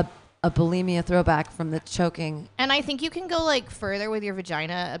bulimia throwback from the choking. And I think you can go like further with your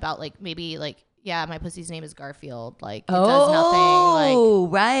vagina about like maybe like, yeah, my pussy's name is Garfield. Like it does nothing. Oh,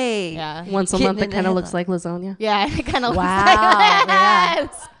 right. Yeah. Once a month, it kind of looks like lasagna. Yeah, it kind of Wow.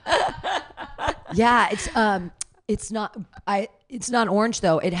 looks like that. Yeah, it's not orange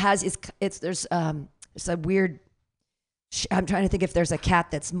though. It has there's a weird. I'm trying to think if there's a cat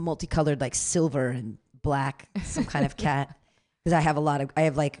that's multicolored, like silver and black, some kind of cat. Because I have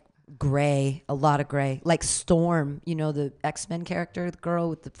like gray, a lot of gray, like Storm. You know the X-Men character, the girl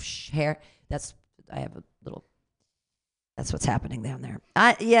with the hair. That's what's happening down there.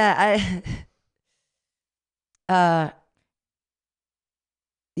 The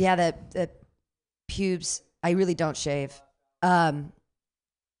pubes. I really don't shave. I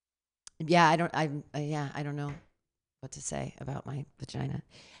don't know what to say about my vagina.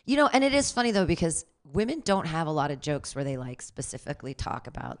 You know, and it is funny though because women don't have a lot of jokes where they like specifically talk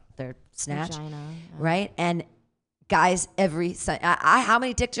about their snatch, Vagina, right? And guys, how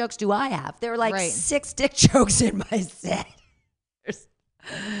many dick jokes do I have? There are like 6 dick jokes in my set.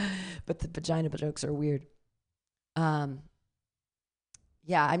 But the vagina jokes are weird. I'm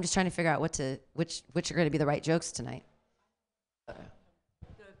just trying to figure out which are going to be the right jokes tonight.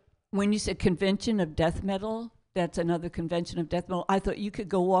 When you said convention of death metal, that's another convention of death metal. I thought you could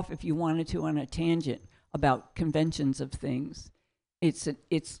go off if you wanted to on a tangent about conventions of things. It's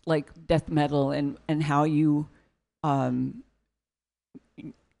like death metal and how you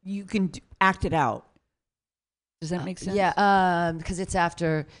you can act it out. Does that make sense? Yeah, because it's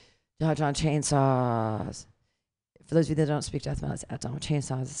after John Chainsaws. For those of you that don't speak death metal, it's after John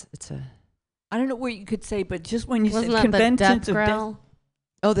Chainsaws. I don't know what you could say, but just when you Wasn't said that conventions the of death death. growl?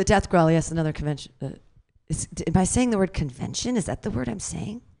 Oh, the death growl. Yes, another convention. Am I saying the word convention? Is that the word I'm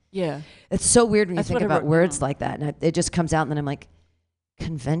saying? Yeah. It's so weird when you That's think what I about wrote words down. like that, and it just comes out, and then I'm like,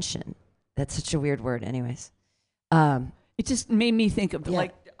 convention. That's such a weird word. Anyways, It just made me think of Yeah.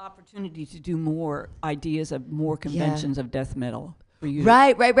 like the opportunity to do more ideas of more conventions of death metal. For you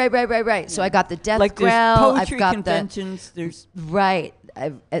right. So I got the death like there's growl. poetry I've got conventions. There's right.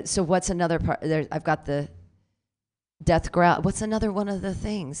 So what's another part? I've got the death growl. What's another one of the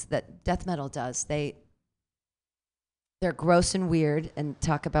things that death metal does? They're gross and weird and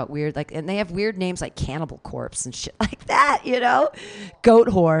talk about weird, like, and they have weird names like Cannibal Corpse and shit like that, you know? Goat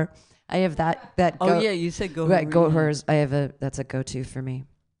whore. I have that oh goat, yeah, you said go right, goat whores. That's a go-to for me.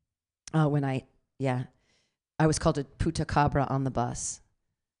 I was called a puta cabra on the bus,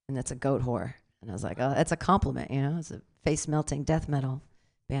 and that's a goat whore. And I was like, oh, that's a compliment, you know? It's a face-melting death metal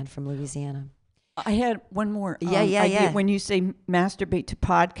band from Louisiana. I had one more. Yeah. When you say masturbate to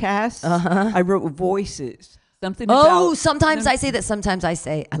podcasts, I wrote voices. Something Oh, about, sometimes I say that. Sometimes I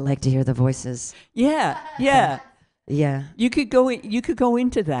say I like to hear the voices. Yeah. Yeah. You could go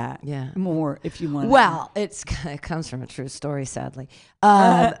into that more if you want. Well, it comes from a true story, sadly.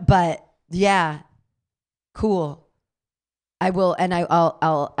 But yeah, cool. I will, and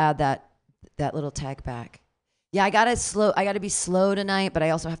I'll add that little tag back. Yeah, I gotta be slow tonight, but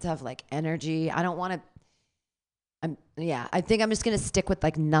I also have to have like energy. I don't want to. I think I'm just gonna stick with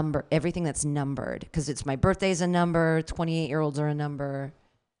like everything that's numbered because it's my birthday's a number, 28-year-olds are a number,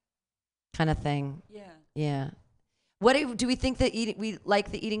 kind of thing. Yeah. What do we think that we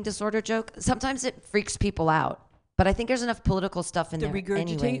like the eating disorder joke? Sometimes it freaks people out, but I think there's enough political stuff in there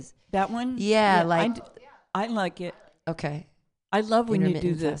anyways. That one? Yeah, I like it. Okay. I love when you do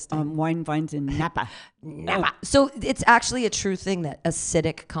Intermittent the fasting. wine vines in Napa. So it's actually a true thing that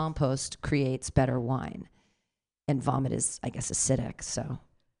acidic compost creates better wine. And vomit is, I guess, acidic. So,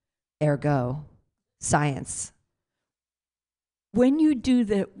 ergo, science. When you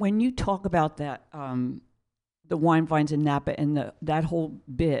talk about that, the wine vines in Napa and that whole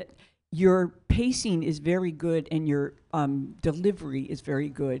bit, your pacing is very good and your delivery is very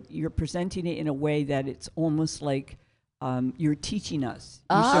good. You're presenting it in a way that it's almost like you're teaching us,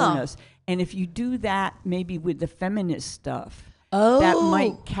 you're showing us. And if you do that maybe with the feminist stuff, that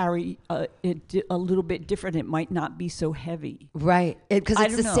might carry it a little bit different. It might not be so heavy. Right. Because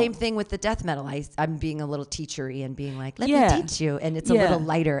it's the know. same thing with the death metal. I'm being a little teachery and being like, let me teach you. And it's a little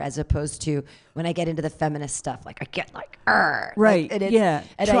lighter as opposed to when I get into the feminist stuff. Like I get like, right. Like, and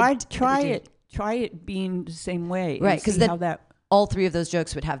Try it being the same way. Right. Because all 3 of those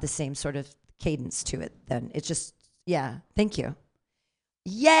jokes would have the same sort of cadence to it then. It's just, thank you.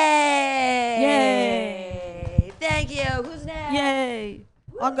 Yay! Yay! Thank you. Who's next? Yay!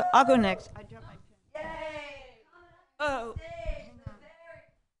 I'll go next. I dropped my pen. Yay! Oh.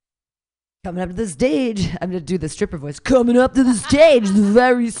 Coming up to the stage, I'm going to do the stripper voice. Coming up to the stage,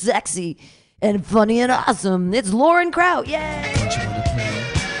 very sexy and funny and awesome. It's Lauren Kraut. Yay!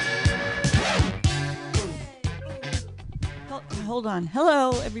 Hold on.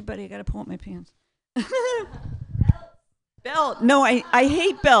 Hello, everybody. I got to pull up my pants. Belt. No, I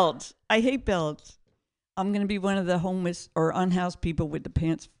hate belts. I hate belts. I'm going to be one of the homeless or unhoused people with the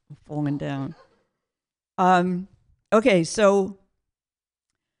pants falling down. Okay, so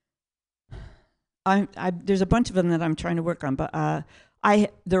there's a bunch of them that I'm trying to work on, but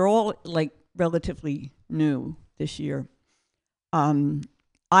they're all like relatively new this year.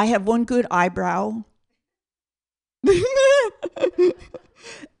 I have one good eyebrow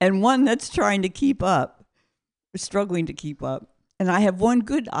and one that's trying to keep up, struggling to keep up. And I have one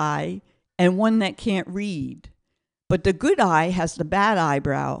good eye and one that can't read. But the good eye has the bad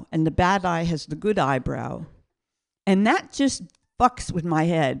eyebrow, and the bad eye has the good eyebrow. And that just fucks with my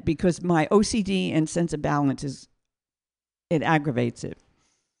head because my OCD and sense of balance it aggravates it.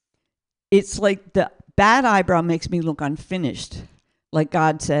 It's like the bad eyebrow makes me look unfinished. Like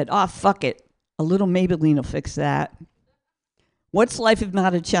God said, fuck it. A little Maybelline will fix that. What's life if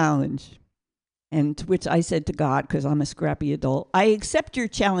not a challenge? And to which I said to God, because I'm a scrappy adult, I accept your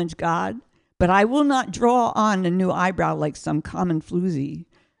challenge, God, but I will not draw on a new eyebrow like some common floozy.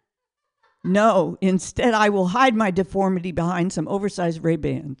 No, instead I will hide my deformity behind some oversized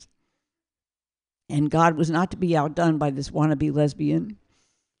Ray-Bans. And God was not to be outdone by this wannabe lesbian.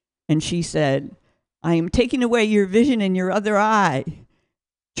 And she said, I am taking away your vision in your other eye.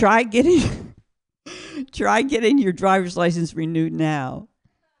 Try getting your driver's license renewed now.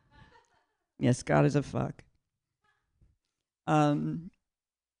 Yes, God is a fuck. Oh,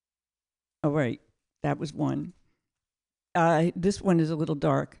 right. That was one. This one is a little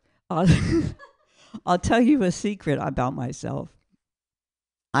dark. I'll tell you a secret about myself.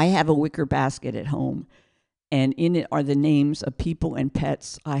 I have a wicker basket at home, and in it are the names of people and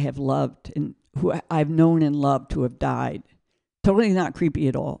pets I have loved and who I've known and loved who have died. Totally not creepy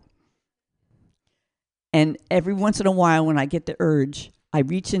at all. And every once in a while when I get the urge, I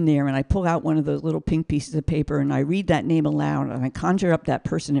reach in there and I pull out one of those little pink pieces of paper and I read that name aloud and I conjure up that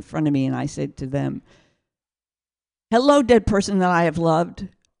person in front of me and I say to them, hello, dead person that I have loved.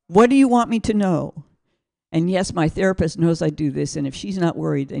 What do you want me to know? And yes, my therapist knows I do this, and if she's not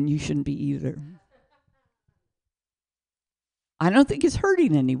worried, then you shouldn't be either. I don't think it's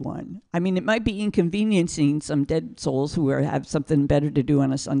hurting anyone. I mean, it might be inconveniencing some dead souls who have something better to do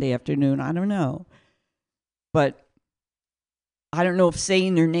on a Sunday afternoon. I don't know. But I don't know if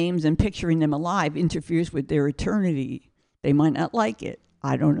saying their names and picturing them alive interferes with their eternity. They might not like it.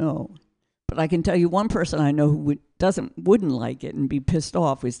 I don't know. But I can tell you one person I know who wouldn't like it and be pissed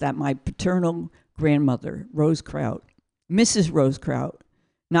off is that my paternal grandmother, Rose Kraut, Mrs. Rose Kraut,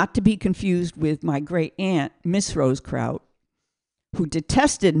 not to be confused with my great aunt, Miss Rose Kraut, who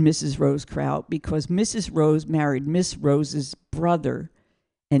detested Mrs. Rose Kraut because Mrs. Rose married Miss Rose's brother,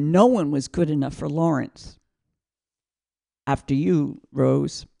 and no one was good enough for Lawrence. After you,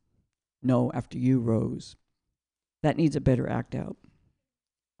 Rose. No, after you, Rose. That needs a better act out,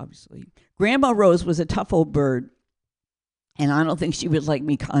 obviously. Grandma Rose was a tough old bird, and I don't think she would like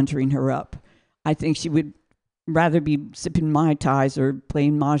me conjuring her up. I think she would rather be sipping Mai Tais or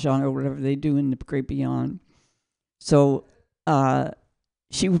playing Mahjong or whatever they do in the Great Beyond. So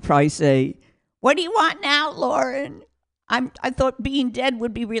she would probably say, what do you want now, Lauren? I thought being dead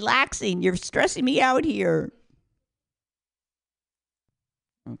would be relaxing. You're stressing me out here.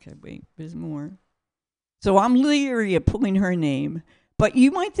 Okay, wait, there's more. So I'm leery of pulling her name. But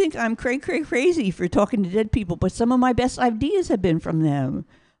you might think I'm crazy for talking to dead people, but some of my best ideas have been from them.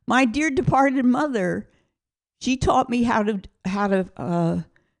 My dear departed mother, she taught me how to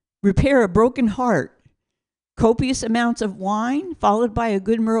repair a broken heart. Copious amounts of wine followed by a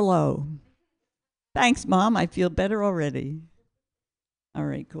good Merlot. Thanks, Mom. I feel better already. All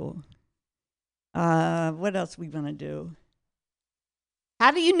right, cool. What else we gonna do? How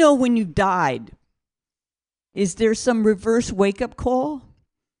do you know when you've died? Is there some reverse wake-up call?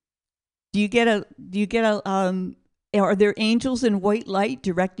 Are there angels in white light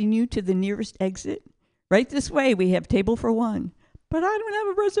directing you to the nearest exit? Right this way, we have table for one. But I don't have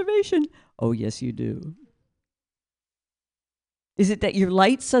a reservation. Oh, yes, you do. Is it that your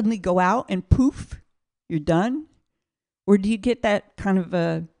lights suddenly go out and poof, you're done? Or do you get that kind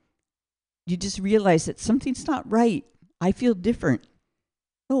of you just realize that something's not right. I feel different.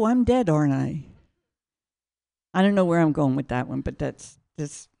 Oh, I'm dead, aren't I? I don't know where I'm going with that one, but that's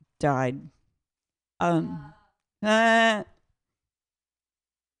just died. Can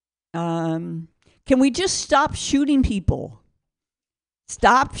we just stop shooting people?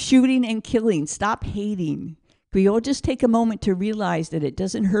 Stop shooting and killing. Stop hating. Can we all just take a moment to realize that it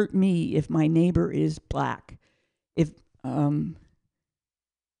doesn't hurt me if my neighbor is black, and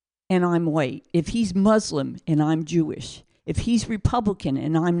I'm white, if he's Muslim and I'm Jewish, if he's Republican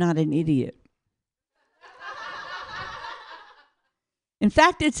and I'm not an idiot. In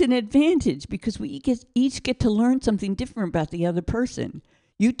fact, it's an advantage because we each get to learn something different about the other person.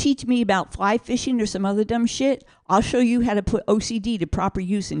 You teach me about fly fishing or some other dumb shit, I'll show you how to put OCD to proper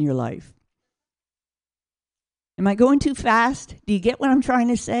use in your life. Am I going too fast? Do you get what I'm trying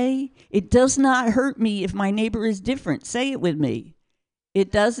to say? It does not hurt me if my neighbor is different. Say it with me.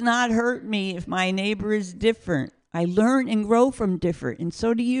 It does not hurt me if my neighbor is different. I learn and grow from different, and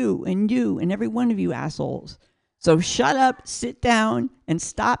so do you, and every one of you assholes. So shut up, sit down, and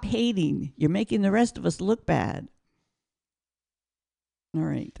stop hating. You're making the rest of us look bad. All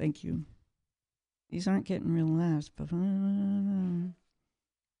right, thank you. These aren't getting real laughs, but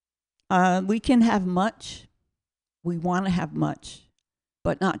we can have much. We want to have much,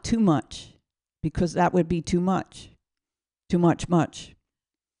 but not too much, because that would be too much. Too much.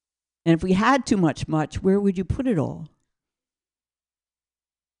 And if we had too much, where would you put it all?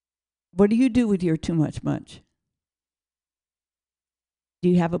 What do you do with your too much? Do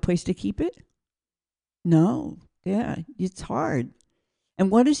you have a place to keep it? No. Yeah, it's hard.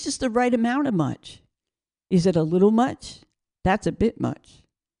 And what is just the right amount of much? Is it a little much? That's a bit much.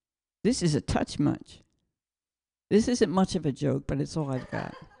 This is a touch much. This isn't much of a joke, but it's all I've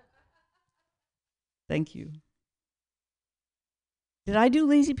got. Thank you. Did I do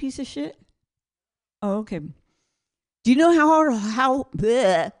lazy piece of shit? Oh, okay. Do you know how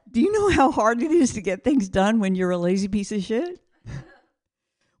hard it is to get things done when you're a lazy piece of shit?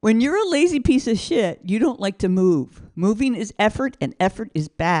 When you're a lazy piece of shit, you don't like to move. Moving is effort, and effort is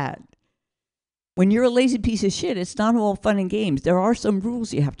bad. When you're a lazy piece of shit, it's not all fun and games. There are some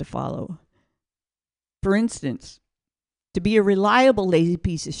rules you have to follow. For instance, to be a reliable lazy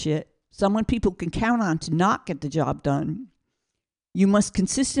piece of shit, someone people can count on to not get the job done, you must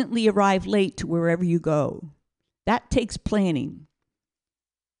consistently arrive late to wherever you go. That takes planning.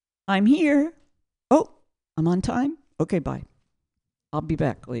 I'm here. Oh, I'm on time? Okay, bye. I'll be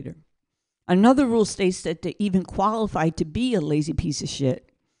back later. Another rule states that to even qualify to be a lazy piece of shit,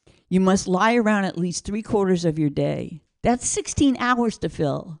 you must lie around at least 3/4 of your day. That's 16 hours to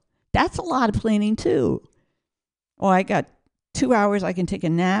fill. That's a lot of planning too. Oh, I got 2 hours I can take a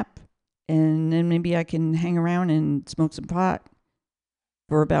nap, and then maybe I can hang around and smoke some pot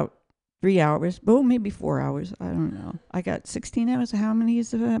for about 3 hours. Oh, maybe 4 hours. I don't know. I got 16 hours. How many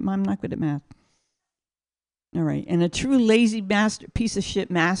is it? I'm not good at math. All right. And a true lazy piece of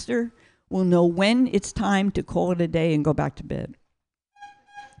shit master will know when it's time to call it a day and go back to bed.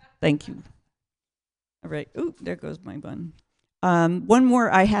 Thank you. All right. Ooh, there goes my bun. One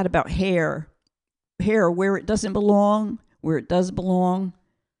more I had about hair. Hair, where it doesn't belong, where it does belong,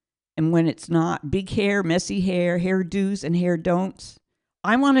 and when it's not. Big hair, messy hair, hairdos and hair don'ts.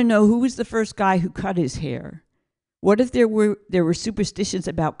 I want to know who was the first guy who cut his hair. What if there were superstitions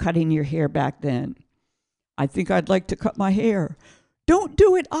about cutting your hair back then? I think I'd like to cut my hair. Don't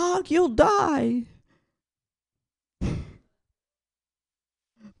do it, Og, you'll die.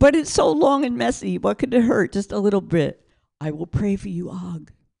 But it's so long and messy. What could it hurt? Just a little bit. I will pray for you,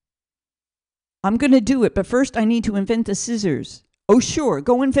 Og. I'm going to do it, but first I need to invent the scissors. Oh, sure,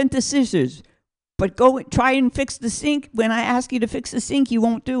 go invent the scissors. But go try and fix the sink. When I ask you to fix the sink, you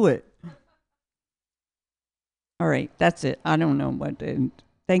won't do it. All right, that's it. I don't know what.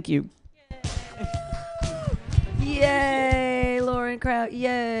 Thank you. Yay, Lauren Kraut.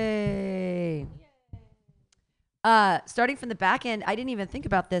 Yay. Starting from the back end, I didn't even think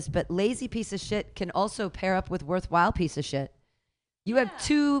about this, but lazy piece of shit can also pair up with worthwhile piece of shit. You have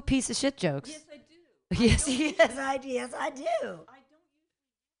 2 piece of shit jokes. Yes, I do. Yes, I do.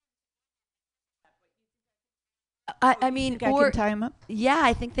 I mean, I can tie them up? Yeah,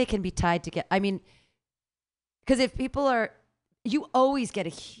 I think they can be tied together. I mean, because if people are, you always get a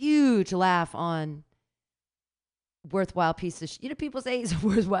huge laugh on worthwhile piece of shit. You know, people say he's a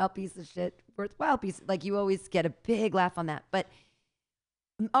worthwhile piece of shit. Worthwhile piece, like you always get a big laugh on that. But,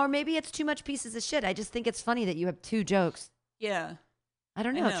 or maybe it's too much pieces of shit. I just think it's funny that you have 2 jokes. Yeah. I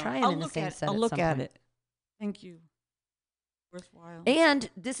don't know. Try them in the same set. I'll look at point. it. Thank you. Worthwhile. And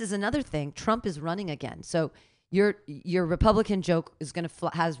this is another thing. Trump is running again. So your Republican joke is going to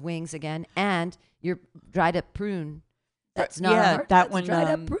has wings again, and your dried up prune. That's not that that's one. Dried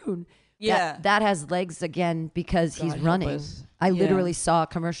up prune Yeah. That has legs again because God he's help running. us. I Yeah. literally saw a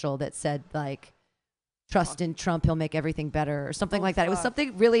commercial that said like, trust in Trump, he'll make everything better or something like that. It was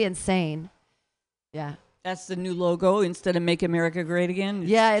something really insane. Yeah. That's the new logo instead of Make America Great Again.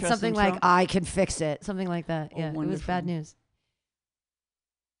 It's Trust something in like, Trump. I can fix it. Something like that. Oh, Yeah, it was wonderful. bad news.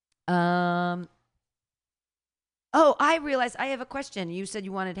 Oh, I realized I have a question. You said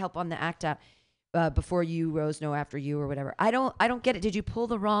you wanted help on the act out before you, Rose, no, after you, or whatever. I don't get it. Did you pull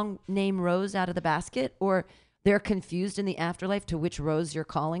the wrong name Rose out of the basket, or they're confused in the afterlife to which Rose you're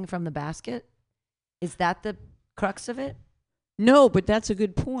calling from the basket? Is that the crux of it? No, but that's a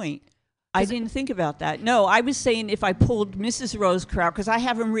good point. I didn't think about that. No, I was saying if I pulled Mrs. Rose Kraut, because I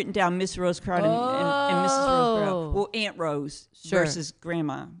have them written down, Miss Rose Kraut and Mrs. Rose Kraut. Well, Aunt Rose versus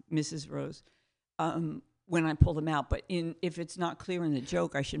Grandma, Mrs. Rose. When I pull them out, but if it's not clear in the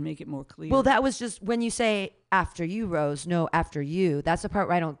joke, I should make it more clear. Well, that was just when you say after you, Rose. No, after you. That's the part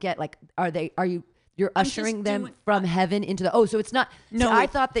where I don't get. Like, you're ushering them from heaven into the. Oh, so it's not. No, see, I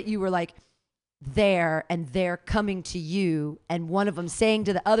thought that you were like there and they're coming to you, and one of them saying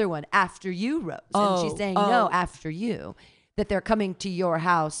to the other one after you, Rose, and she's saying no, after you, that they're coming to your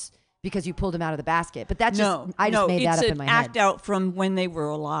house because you pulled them out of the basket. But that's I just made that up in my head. It's an act out from when they were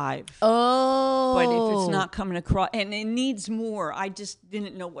alive. Oh. But if it's not coming across, and it needs more, I just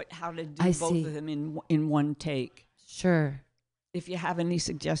didn't know how to do both of them in one take. Sure. If you have any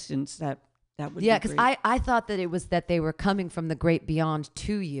suggestions, that would be great. Yeah, because I thought that it was that they were coming from the great beyond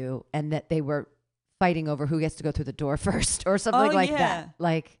to you, and that they were fighting over who gets to go through the door first, or something like that.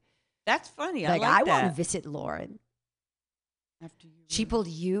 Like, that's funny. Like, I want to visit Lauren. After you, she pulled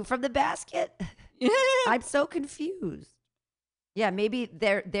you from the basket. I'm so confused. Yeah, maybe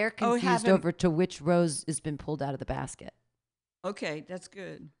they're confused over to which Rose has been pulled out of the basket. Okay, that's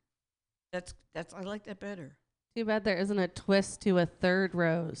good. That's I like that better. Too bad there isn't a twist to a third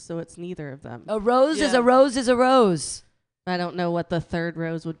Rose, so it's neither of them. A rose is a rose is a rose. I don't know what the third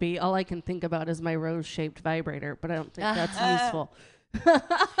rose would be. All I can think about is my rose-shaped vibrator, but I don't think that's useful.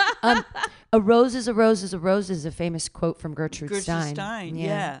 A rose is a rose is a rose is a famous quote from Gertrude Stein.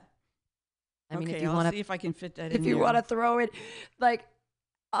 Yeah. I mean, if okay, you want to see if I can fit that in. If you want to throw it, like,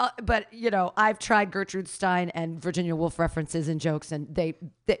 but I've tried Gertrude Stein and Virginia Woolf references and jokes, and they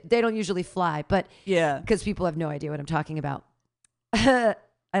don't usually fly. But yeah, because people have no idea what I'm talking about. I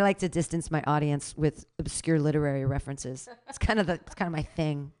like to distance my audience with obscure literary references. It's kind of my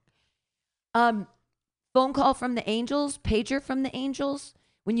thing. Phone call from the angels, pager from the angels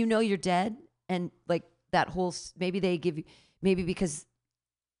when you know you're dead, and like that whole maybe they give you because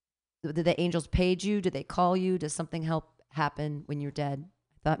did the angels page you? Did they call you? Does something help happen when you're dead?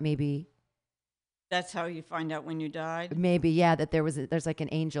 I thought maybe that's how you find out when you died. Maybe that there's like an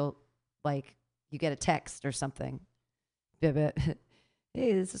angel, like you get a text or something. Hey,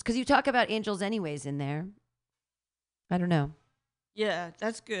 this is because you talk about angels anyways in there. I don't know. Yeah,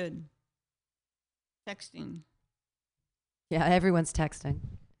 that's good. Texting. Yeah, everyone's texting.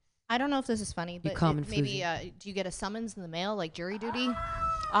 I don't know if this is funny, but maybe do you get a summons in the mail, like jury duty?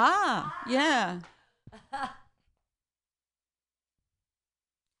 Yeah.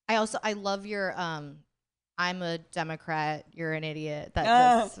 I love your I'm a Democrat, you're an idiot.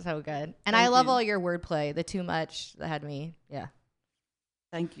 That's so good. And I love all your wordplay. The too much that had me. Yeah.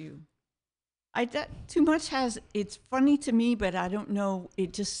 Thank you. Too much it's funny to me, but I don't know.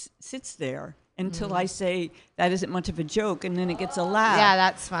 It just sits there until I say that isn't much of a joke, and then it gets a laugh. Yeah,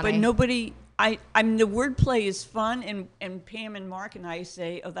 that's funny. But nobody. I'm the wordplay is fun, and Pam and Mark and I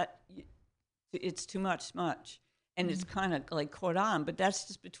say, it's too much, and it's kind of like caught on. But that's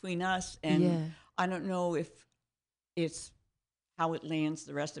just between us, and I don't know if it's how it lands.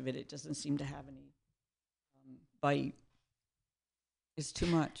 The rest of it doesn't seem to have any bite. It's too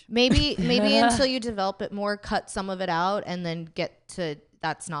much. Maybe until you develop it more, cut some of it out, and then get to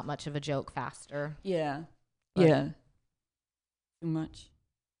that's not much of a joke faster. Yeah. But yeah. Too much.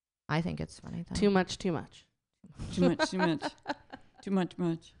 I think it's funny though. Too much. Too much. Too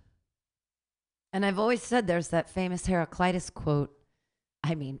much. And I've always said there's that famous Heraclitus quote.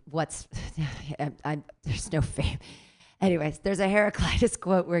 I mean, there's no fame. Anyways, there's a Heraclitus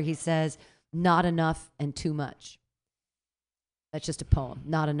quote where he says, not enough and too much. That's just a poem.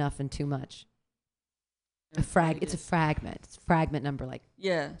 Not enough and too much. It's a fragment. It's fragment number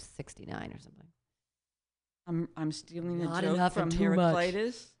 69 or something. I'm stealing Not a joke enough from and too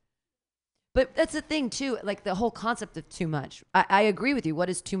Heraclitus. much. But that's the thing too, like the whole concept of too much. I agree with you. What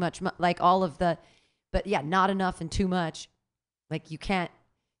is too much? Like all of the, but yeah, not enough and too much. Like you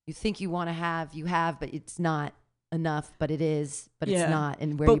think you want to have, but it's not enough, but it is, but it's not.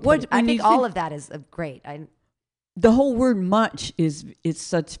 And where I think all of that is great. the whole word much is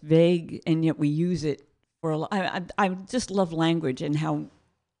such vague, and yet we use it for a lot. I just love language and how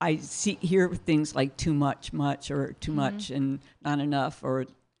I hear things like too much, or too much and not enough, or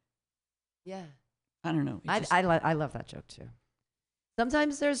Yeah. I don't know. I love that joke too.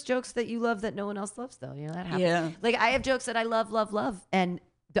 Sometimes there's jokes that you love that no one else loves, though. You know, that happens. Yeah. Like, I have jokes that I love, and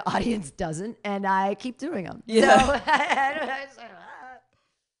the audience doesn't, and I keep doing them. Yeah. So,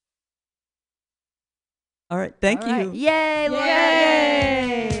 All right. Thank you. right. Yay, Laura.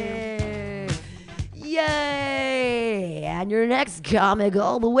 Yay. Yay. And your next comic,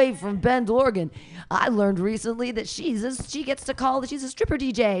 all the way from Bend, Oregon. I learned recently that she gets to call that she's a stripper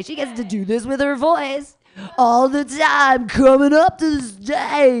DJ. She gets to do this with her voice all the time, coming up to the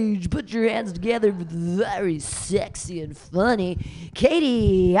stage. Put your hands together for the very sexy and funny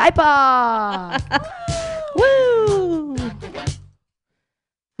Katie Ipa. Woo!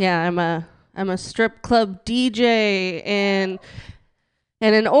 Yeah, I'm a strip club DJ and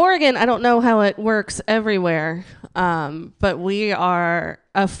in Oregon, I don't know how it works everywhere, but we are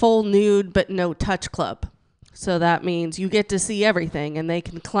a full nude but no touch club. So that means you get to see everything, and they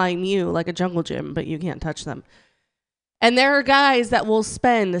can climb you like a jungle gym, but you can't touch them. And there are guys that will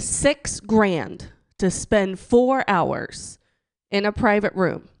spend $6,000 to spend 4 hours in a private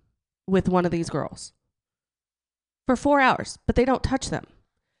room with one of these girls for 4 hours, but they don't touch them.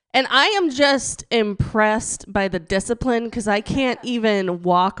 And I am just impressed by the discipline, because I can't even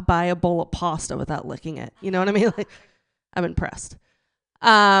walk by a bowl of pasta without licking it. You know what I mean? Like, I'm impressed.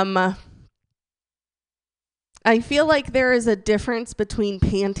 I feel like there is a difference between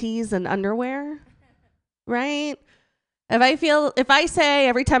panties and underwear, right? If I say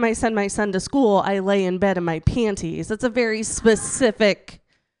every time I send my son to school, I lay in bed in my panties, that's a very specific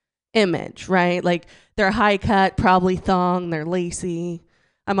image, right? Like, they're high cut, probably thong, they're lacy.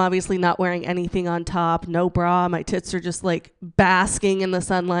 I'm obviously not wearing anything on top, no bra. My tits are just like basking in the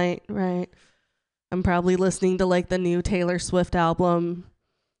sunlight, right? I'm probably listening to like the new Taylor Swift album,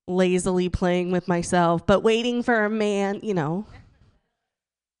 lazily playing with myself, but waiting for a man, you know,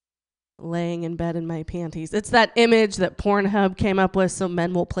 laying in bed in my panties. It's that image that Pornhub came up with so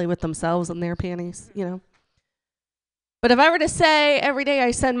men will play with themselves in their panties, you know. But if I were to say every day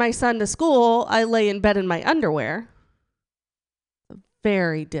I send my son to school, I lay in bed in my underwear, a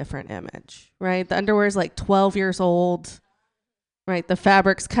very different image, right? The underwear is like 12 years old, right? The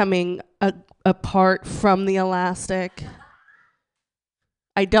fabric's coming apart from the elastic.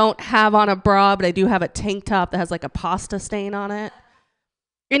 I don't have on a bra, but I do have a tank top that has like a pasta stain on it.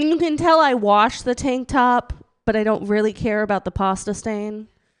 And you can tell I washed the tank top, but I don't really care about the pasta stain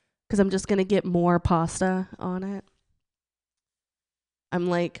because I'm just going to get more pasta on it. I'm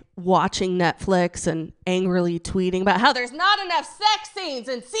like watching Netflix and angrily tweeting about how there's not enough sex scenes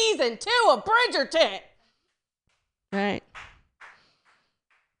in season 2 of Bridgerton. Right.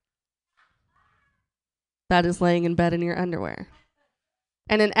 That is laying in bed in your underwear.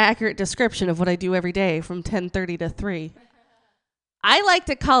 And an accurate description of what I do every day from 10:30 to 3. I like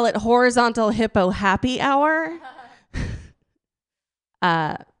to call it horizontal hippo happy hour.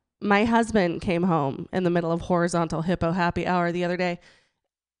 My husband came home in the middle of horizontal hippo happy hour the other day,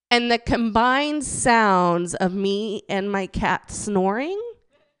 and the combined sounds of me and my cat snoring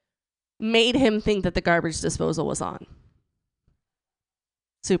made him think that the garbage disposal was on.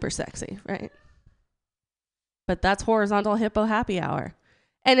 Super sexy, right? But that's horizontal hippo happy hour.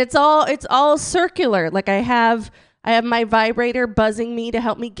 And it's all circular. Like I have my vibrator buzzing me to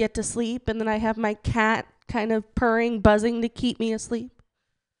help me get to sleep, and then I have my cat kind of purring, buzzing to keep me asleep.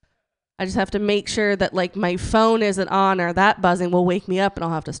 I just have to make sure that like my phone isn't on, or that buzzing will wake me up and I'll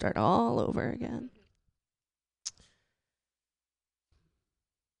have to start all over again.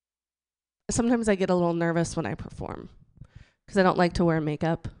 Sometimes I get a little nervous when I perform because I don't like to wear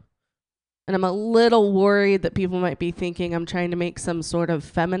makeup. And I'm a little worried that people might be thinking I'm trying to make some sort of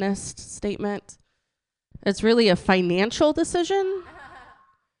feminist statement. It's really a financial decision.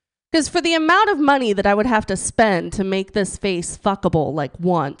 Because for the amount of money that I would have to spend to make this face fuckable like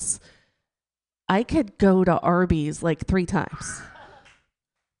once, I could go to Arby's like 3 times.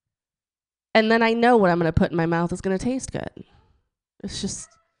 And then I know what I'm going to put in my mouth is going to taste good. It's just,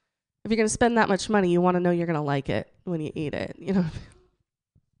 if you're going to spend that much money, you want to know you're going to like it when you eat it, you know.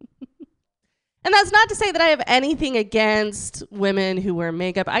 And that's not to say that I have anything against women who wear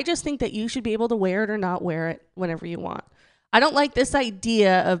makeup. I just think that you should be able to wear it or not wear it whenever you want. I don't like this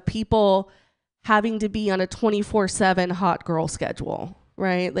idea of people having to be on a 24/7 hot girl schedule,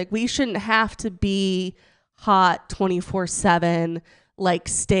 right? Like we shouldn't have to be hot 24/7 like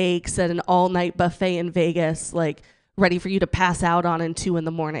steaks at an all-night buffet in Vegas, like ready for you to pass out on in 2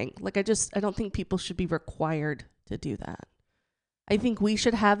 a.m. Like I don't think people should be required to do that. I think we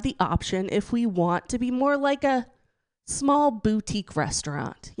should have the option if we want to be more like a small boutique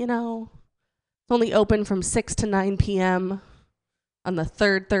restaurant, you know? It's only open from 6 to 9 p.m. on the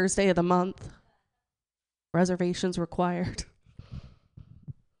third Thursday of the month. Reservations required.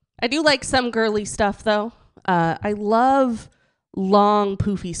 I do like some girly stuff, though. I love long,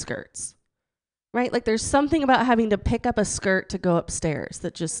 poofy skirts, right? Like, there's something about having to pick up a skirt to go upstairs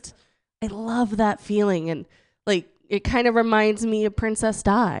that just, I love that feeling. And, like, it kind of reminds me of Princess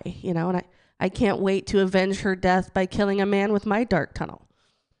Di, you know? And I can't wait to avenge her death by killing a man with my dark tunnel.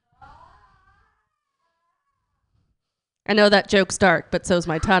 I know that joke's dark, but so's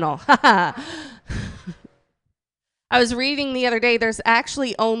my tunnel. I was reading the other day, there's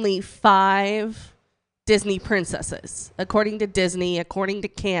actually only 5 Disney princesses. According to Disney, according to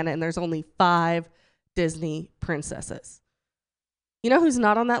canon, there's only 5 Disney princesses. You know who's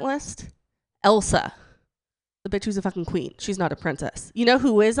not on that list? Elsa. The bitch who's a fucking queen. She's not a princess. You know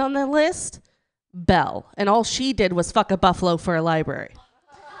who is on the list? Belle. And all she did was fuck a buffalo for a library.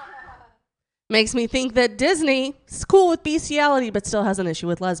 Makes me think that Disney is cool with bestiality, but still has an issue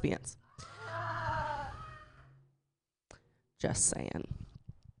with lesbians. Just saying.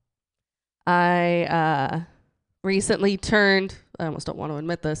 I recently turned, I almost don't want to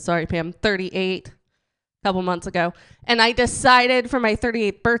admit this, sorry Pam, 38 a couple months ago. And I decided for my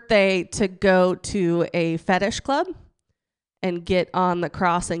 38th birthday to go to a fetish club and get on the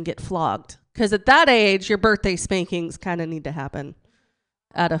cross and get flogged. Because at that age, your birthday spankings kind of need to happen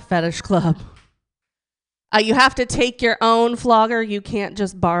at a fetish club. You have to take your own flogger. You can't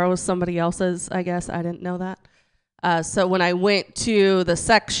just borrow somebody else's, I guess. I didn't know that. So when I went to the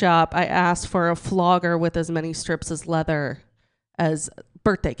sex shop, I asked for a flogger with as many strips as leather as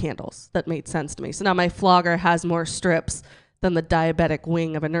birthday candles. That made sense to me. So now my flogger has more strips than the diabetic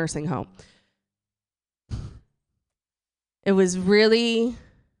wing of a nursing home. It was really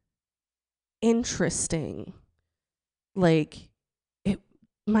interesting. Like,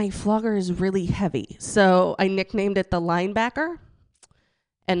 my flogger is really heavy. So I nicknamed it the linebacker,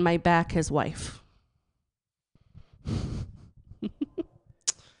 and my back his wife.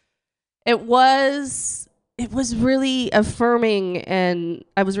 It was really affirming, and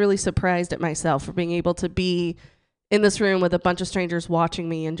I was really surprised at myself for being able to be in this room with a bunch of strangers watching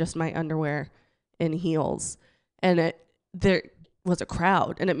me in just my underwear and heels. And there was a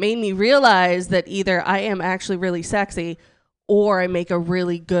crowd, and it made me realize that either I am actually really sexy or I make a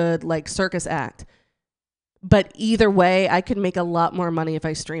really good like circus act. But either way, I could make a lot more money if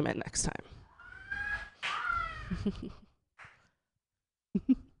I stream it next time.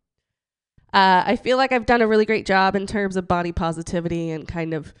 I feel like I've done a really great job in terms of body positivity and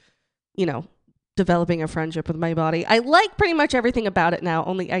kind of, you know, developing a friendship with my body. I like pretty much everything about it now,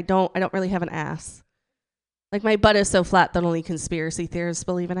 only I don't really have an ass. Like, my butt is so flat that only conspiracy theorists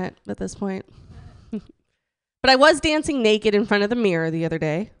believe in it at this point. But I was dancing naked in front of the mirror the other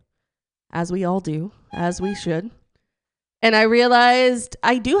day, as we all do, as we should. And I realized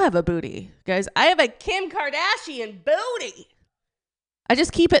I do have a booty. Guys, I have a Kim Kardashian booty. I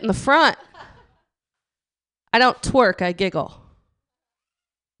just keep it in the front. I don't twerk, I giggle.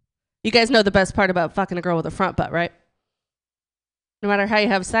 You guys know the best part about fucking a girl with a front butt, right? No matter how you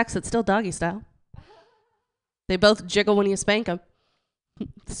have sex, it's still doggy style. They both jiggle when you spank them.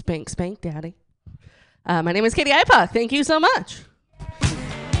 Spank, spank, daddy. My name is Katie Ipock. Thank you so much.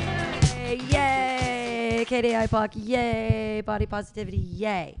 Yay, Katie Ipock. Yay, body positivity.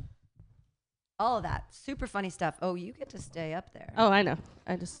 Yay. All of that. Super funny stuff. Oh, you get to stay up there. Oh, I know.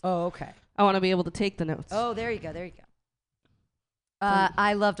 Oh, okay. I want to be able to take the notes. Oh, there you go. There you go.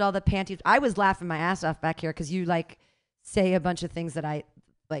 I loved all the panties. I was laughing my ass off back here because you like say a bunch of things that I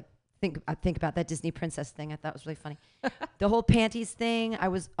like think about that Disney princess thing. I thought was really funny. The whole panties thing, I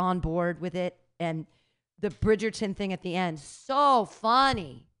was on board with it, and the Bridgerton thing at the end, so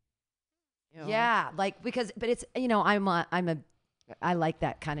funny. Yeah, like but it's I like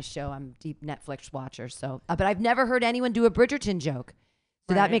that kind of show. I'm a deep Netflix watcher, so but I've never heard anyone do a Bridgerton joke,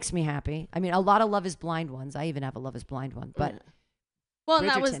 so that makes me happy. I mean, a lot of Love Is Blind ones. I even have a Love Is Blind one, but. Well, and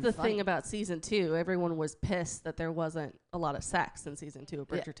that was the thing about season 2. Everyone was pissed that there wasn't a lot of sex in season 2 of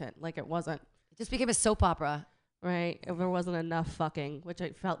Bridgerton. Yeah. Like, it wasn't. It just became a soap opera. Right. There wasn't enough fucking, which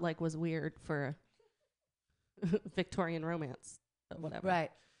I felt like was weird for a Victorian romance. But whatever. Right.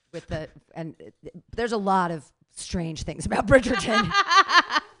 There's a lot of strange things about Bridgerton.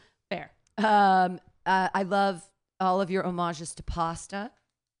 Fair. I love all of your homages to pasta.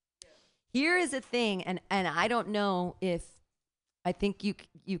 Here is a thing, and I don't know if I think you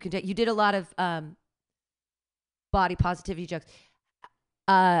did a lot of body positivity jokes.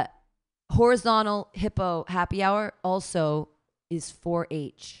 horizontal hippo happy hour also is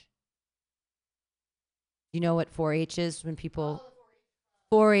 4-H. You know what 4-H is when people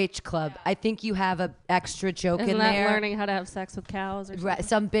 4-H club. I think you have a extra joke Isn't in that there. Learning how to have sex with cows or something? Right,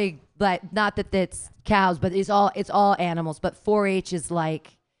 some big, but not that it's cows, but it's all animals. But 4-H is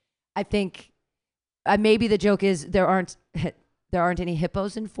like, I think maybe the joke is there aren't any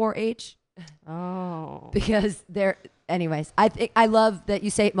hippos in 4-H. Oh, Because anyways, I love that you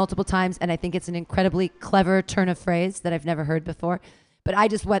say it multiple times, and I think it's an incredibly clever turn of phrase that I've never heard before. But I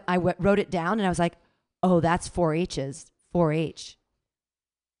wrote it down, and I was like, oh, that's 4-H's, 4-H.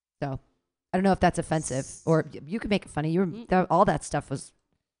 So I don't know if that's offensive, or you could make it funny. All that stuff was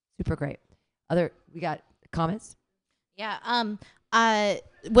super great. We got comments? Yeah.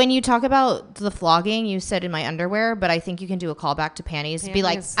 When you talk about the flogging, you said in my underwear, but I think you can do a callback to panties. Be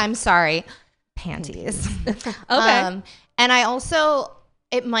like, I'm sorry, panties. okay. And I also,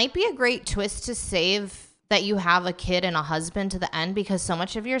 it might be a great twist to save that you have a kid and a husband to the end, because so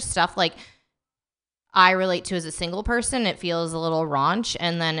much of your stuff, like, I relate to as a single person, it feels a little raunch.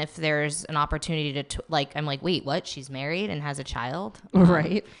 And then if there's an opportunity to I'm like, wait, what? She's married and has a child,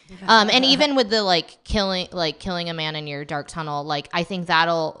 Right. And even with the killing a man in your dark tunnel, I think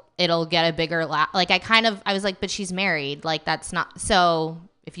it'll get a bigger I was like, but she's married, that's not. So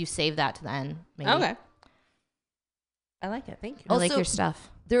if you save that to the end, maybe. Okay. I like it. Thank you. I like Also, your stuff.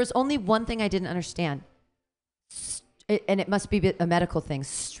 There's only one thing I didn't understand, and it must be a medical thing.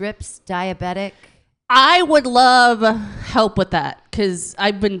 Strips, diabetic. I would love help with that because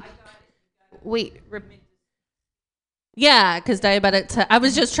I've been. Yeah, because diabetic. I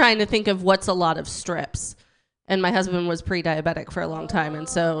was just trying to think of what's a lot of strips, and my husband was pre-diabetic for a long time, and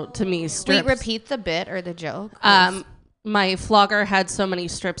so to me, strips. Wait, repeat the bit or the joke. My flogger had so many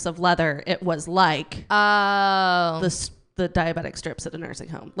strips of leather, it was like the diabetic strips at a nursing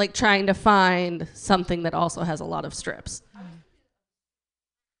home, like trying to find something that also has a lot of strips.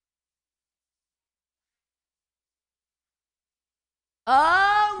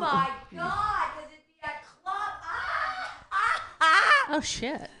 Oh my God! Does it be a club? Oh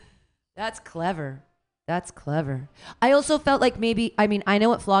shit! That's clever. That's clever. I also felt like I know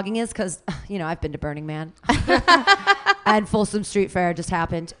what flogging is because I've been to Burning Man and Folsom Street Fair just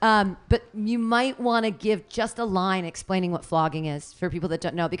happened. But you might want to give just a line explaining what flogging is for people that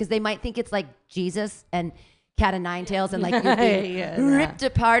don't know, because they might think it's like Jesus and Cat of Nine Tails and you're being ripped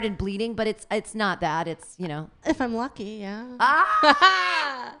apart and bleeding, but it's not that. It's If I'm lucky, yeah.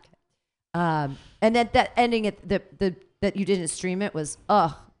 And then that ending at that you didn't stream it was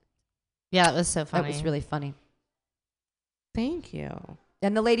yeah, it was so funny. That was really funny. Thank you.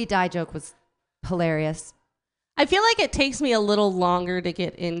 And the Lady Di joke was hilarious. I feel like it takes me a little longer to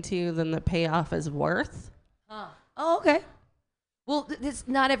get into than the payoff is worth. Oh, okay. Well,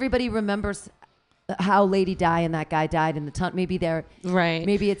 not everybody remembers how Lady Di and that guy died in the tunnel. Maybe they're right.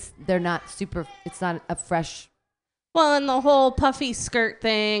 Maybe they're not super. It's not a fresh. Well, and the whole puffy skirt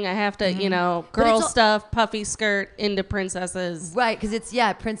thing, I have to, girl stuff, puffy skirt into princesses. Right, because it's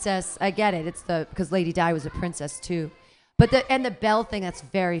princess. I get it. It's because Lady Di was a princess too. But the bell thing, that's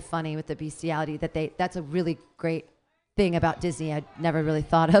very funny with the bestiality. That's a really great thing about Disney. I'd never really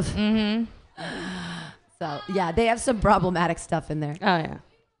thought of. Mm-hmm. So yeah, they have some problematic stuff in there. Oh yeah.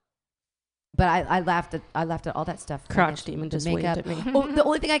 But I laughed at all that stuff. Crotch demon just waved at me. The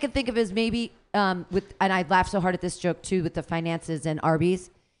only thing I can think of is maybe and I laughed so hard at this joke too with the finances and Arby's.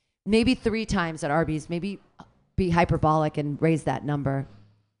 Maybe 3 times at Arby's. Maybe be hyperbolic and raise that number.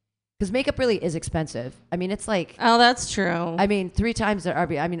 Because makeup really is expensive. I mean, it's like... Oh, that's true. I mean, 3 times at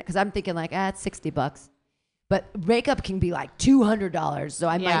Arby's. I mean, because I'm thinking it's $60. But makeup can be like $200. So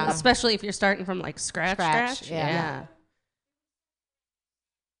I might... Especially if you're starting from scratch. Yeah.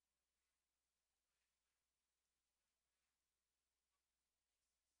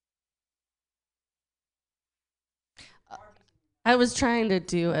 I was trying to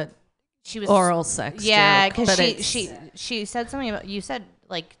do a she was oral sex. Yeah, because she said something about, you said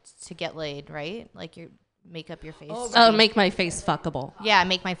to get laid, right? You make up your face. Oh, make my face fuckable. Yeah,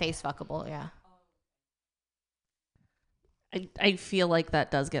 make my face fuckable. Yeah. I feel like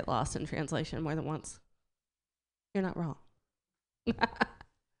that does get lost in translation more than once. You're not wrong. Love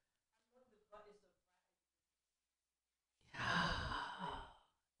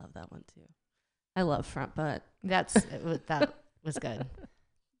that one too. I love front butt. That was good.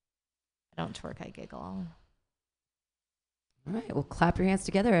 I don't twerk, I giggle. All right, well, clap your hands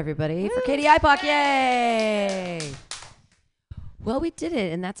together, everybody, for Katie Ipock. Yay! Well, we did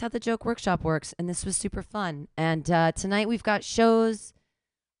it, and that's how the joke workshop works, and this was super fun. And tonight we've got shows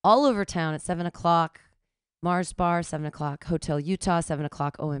all over town at 7 o'clock. Mars Bar, 7 o'clock Hotel Utah, 7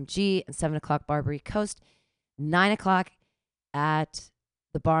 o'clock OMG, and 7 o'clock Barbary Coast, 9 o'clock at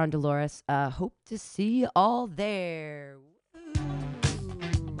the Bar on Dolores. Hope to see you all there. Woo.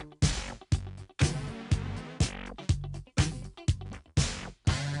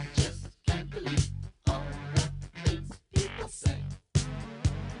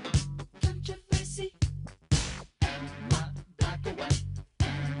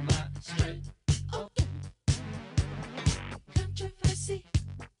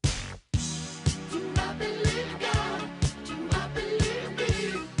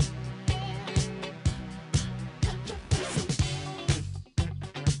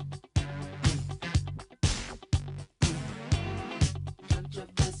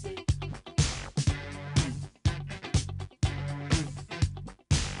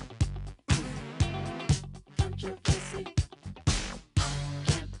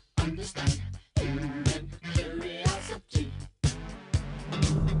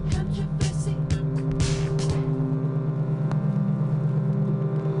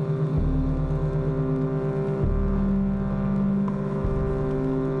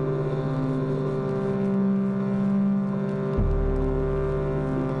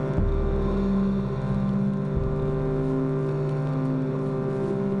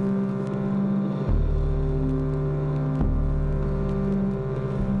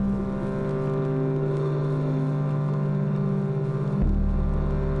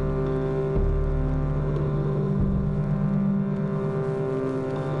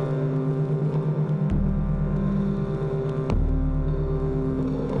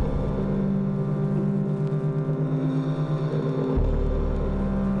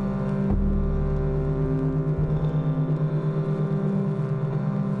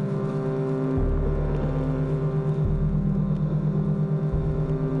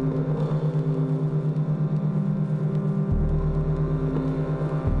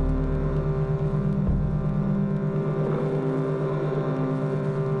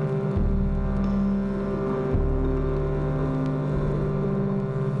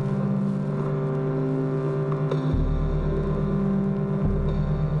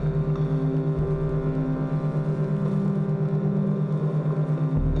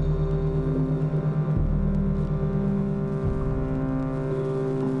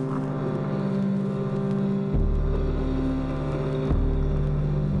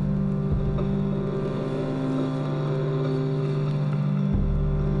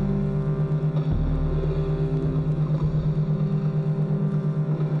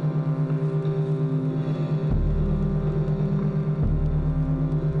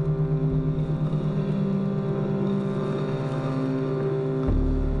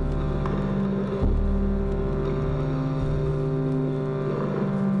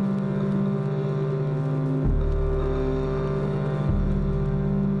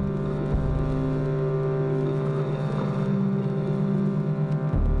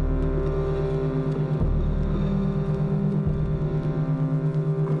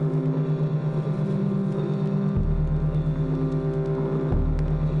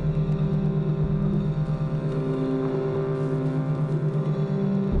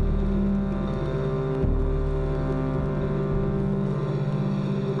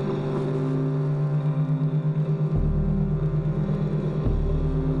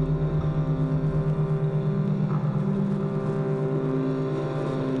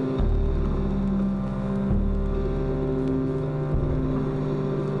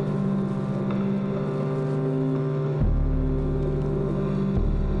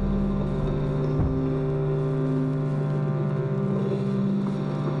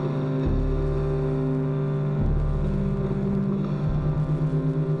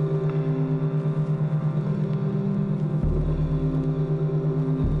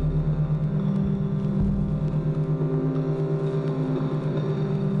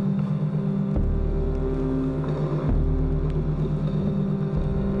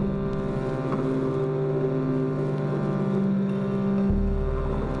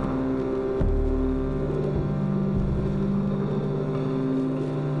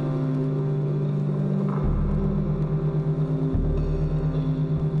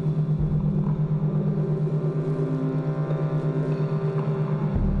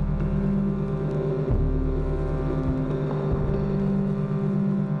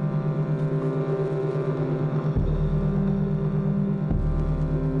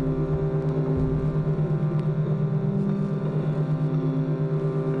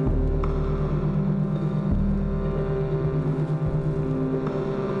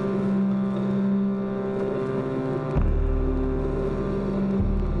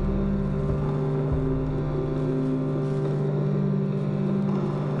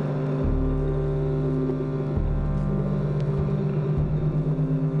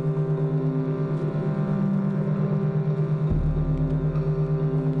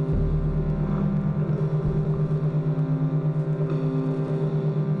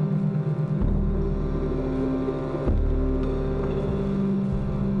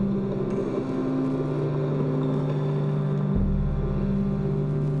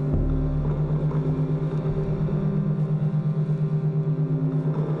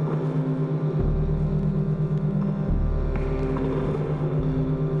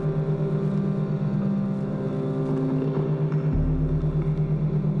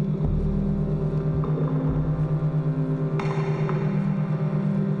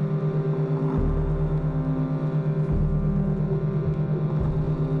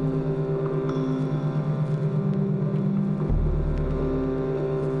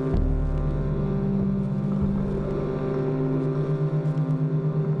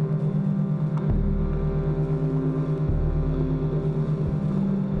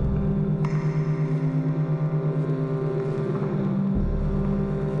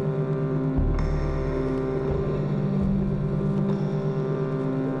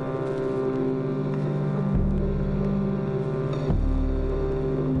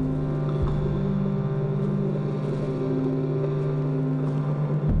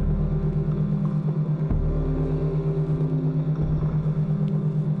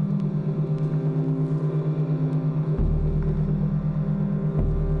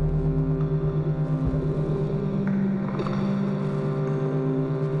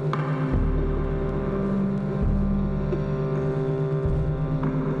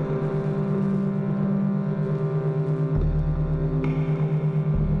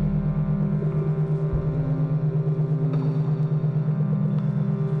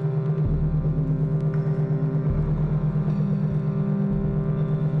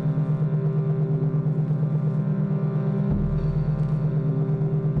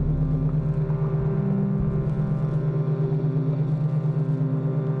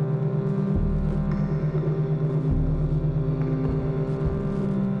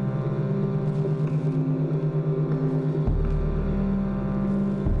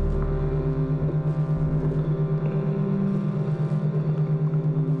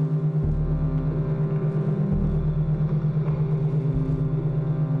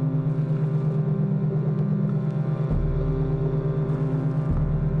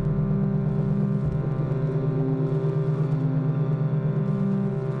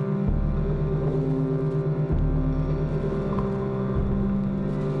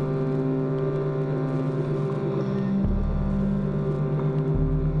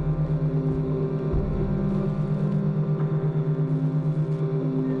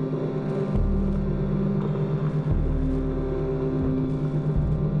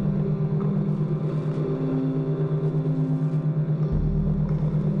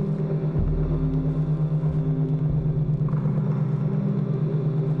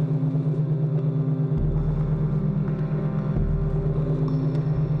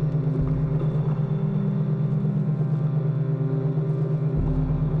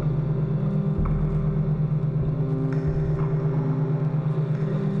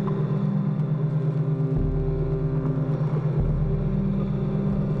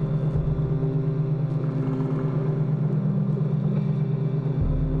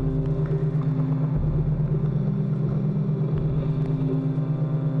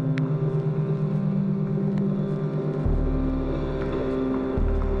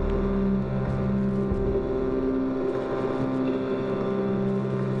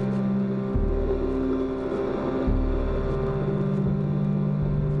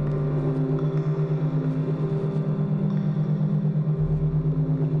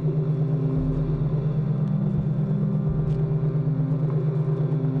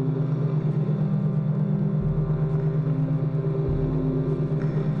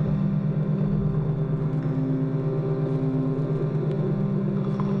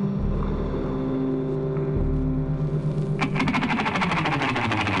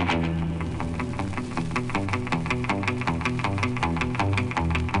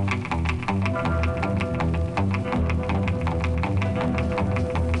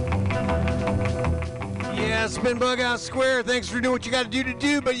 been Bughouse Square. Thanks for doing what you got to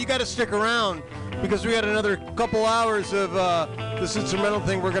do, but you got to stick around because we got another couple hours of this instrumental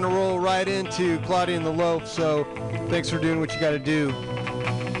thing. We're going to roll right into Claudia and the Loaf. So thanks for doing what you got to do.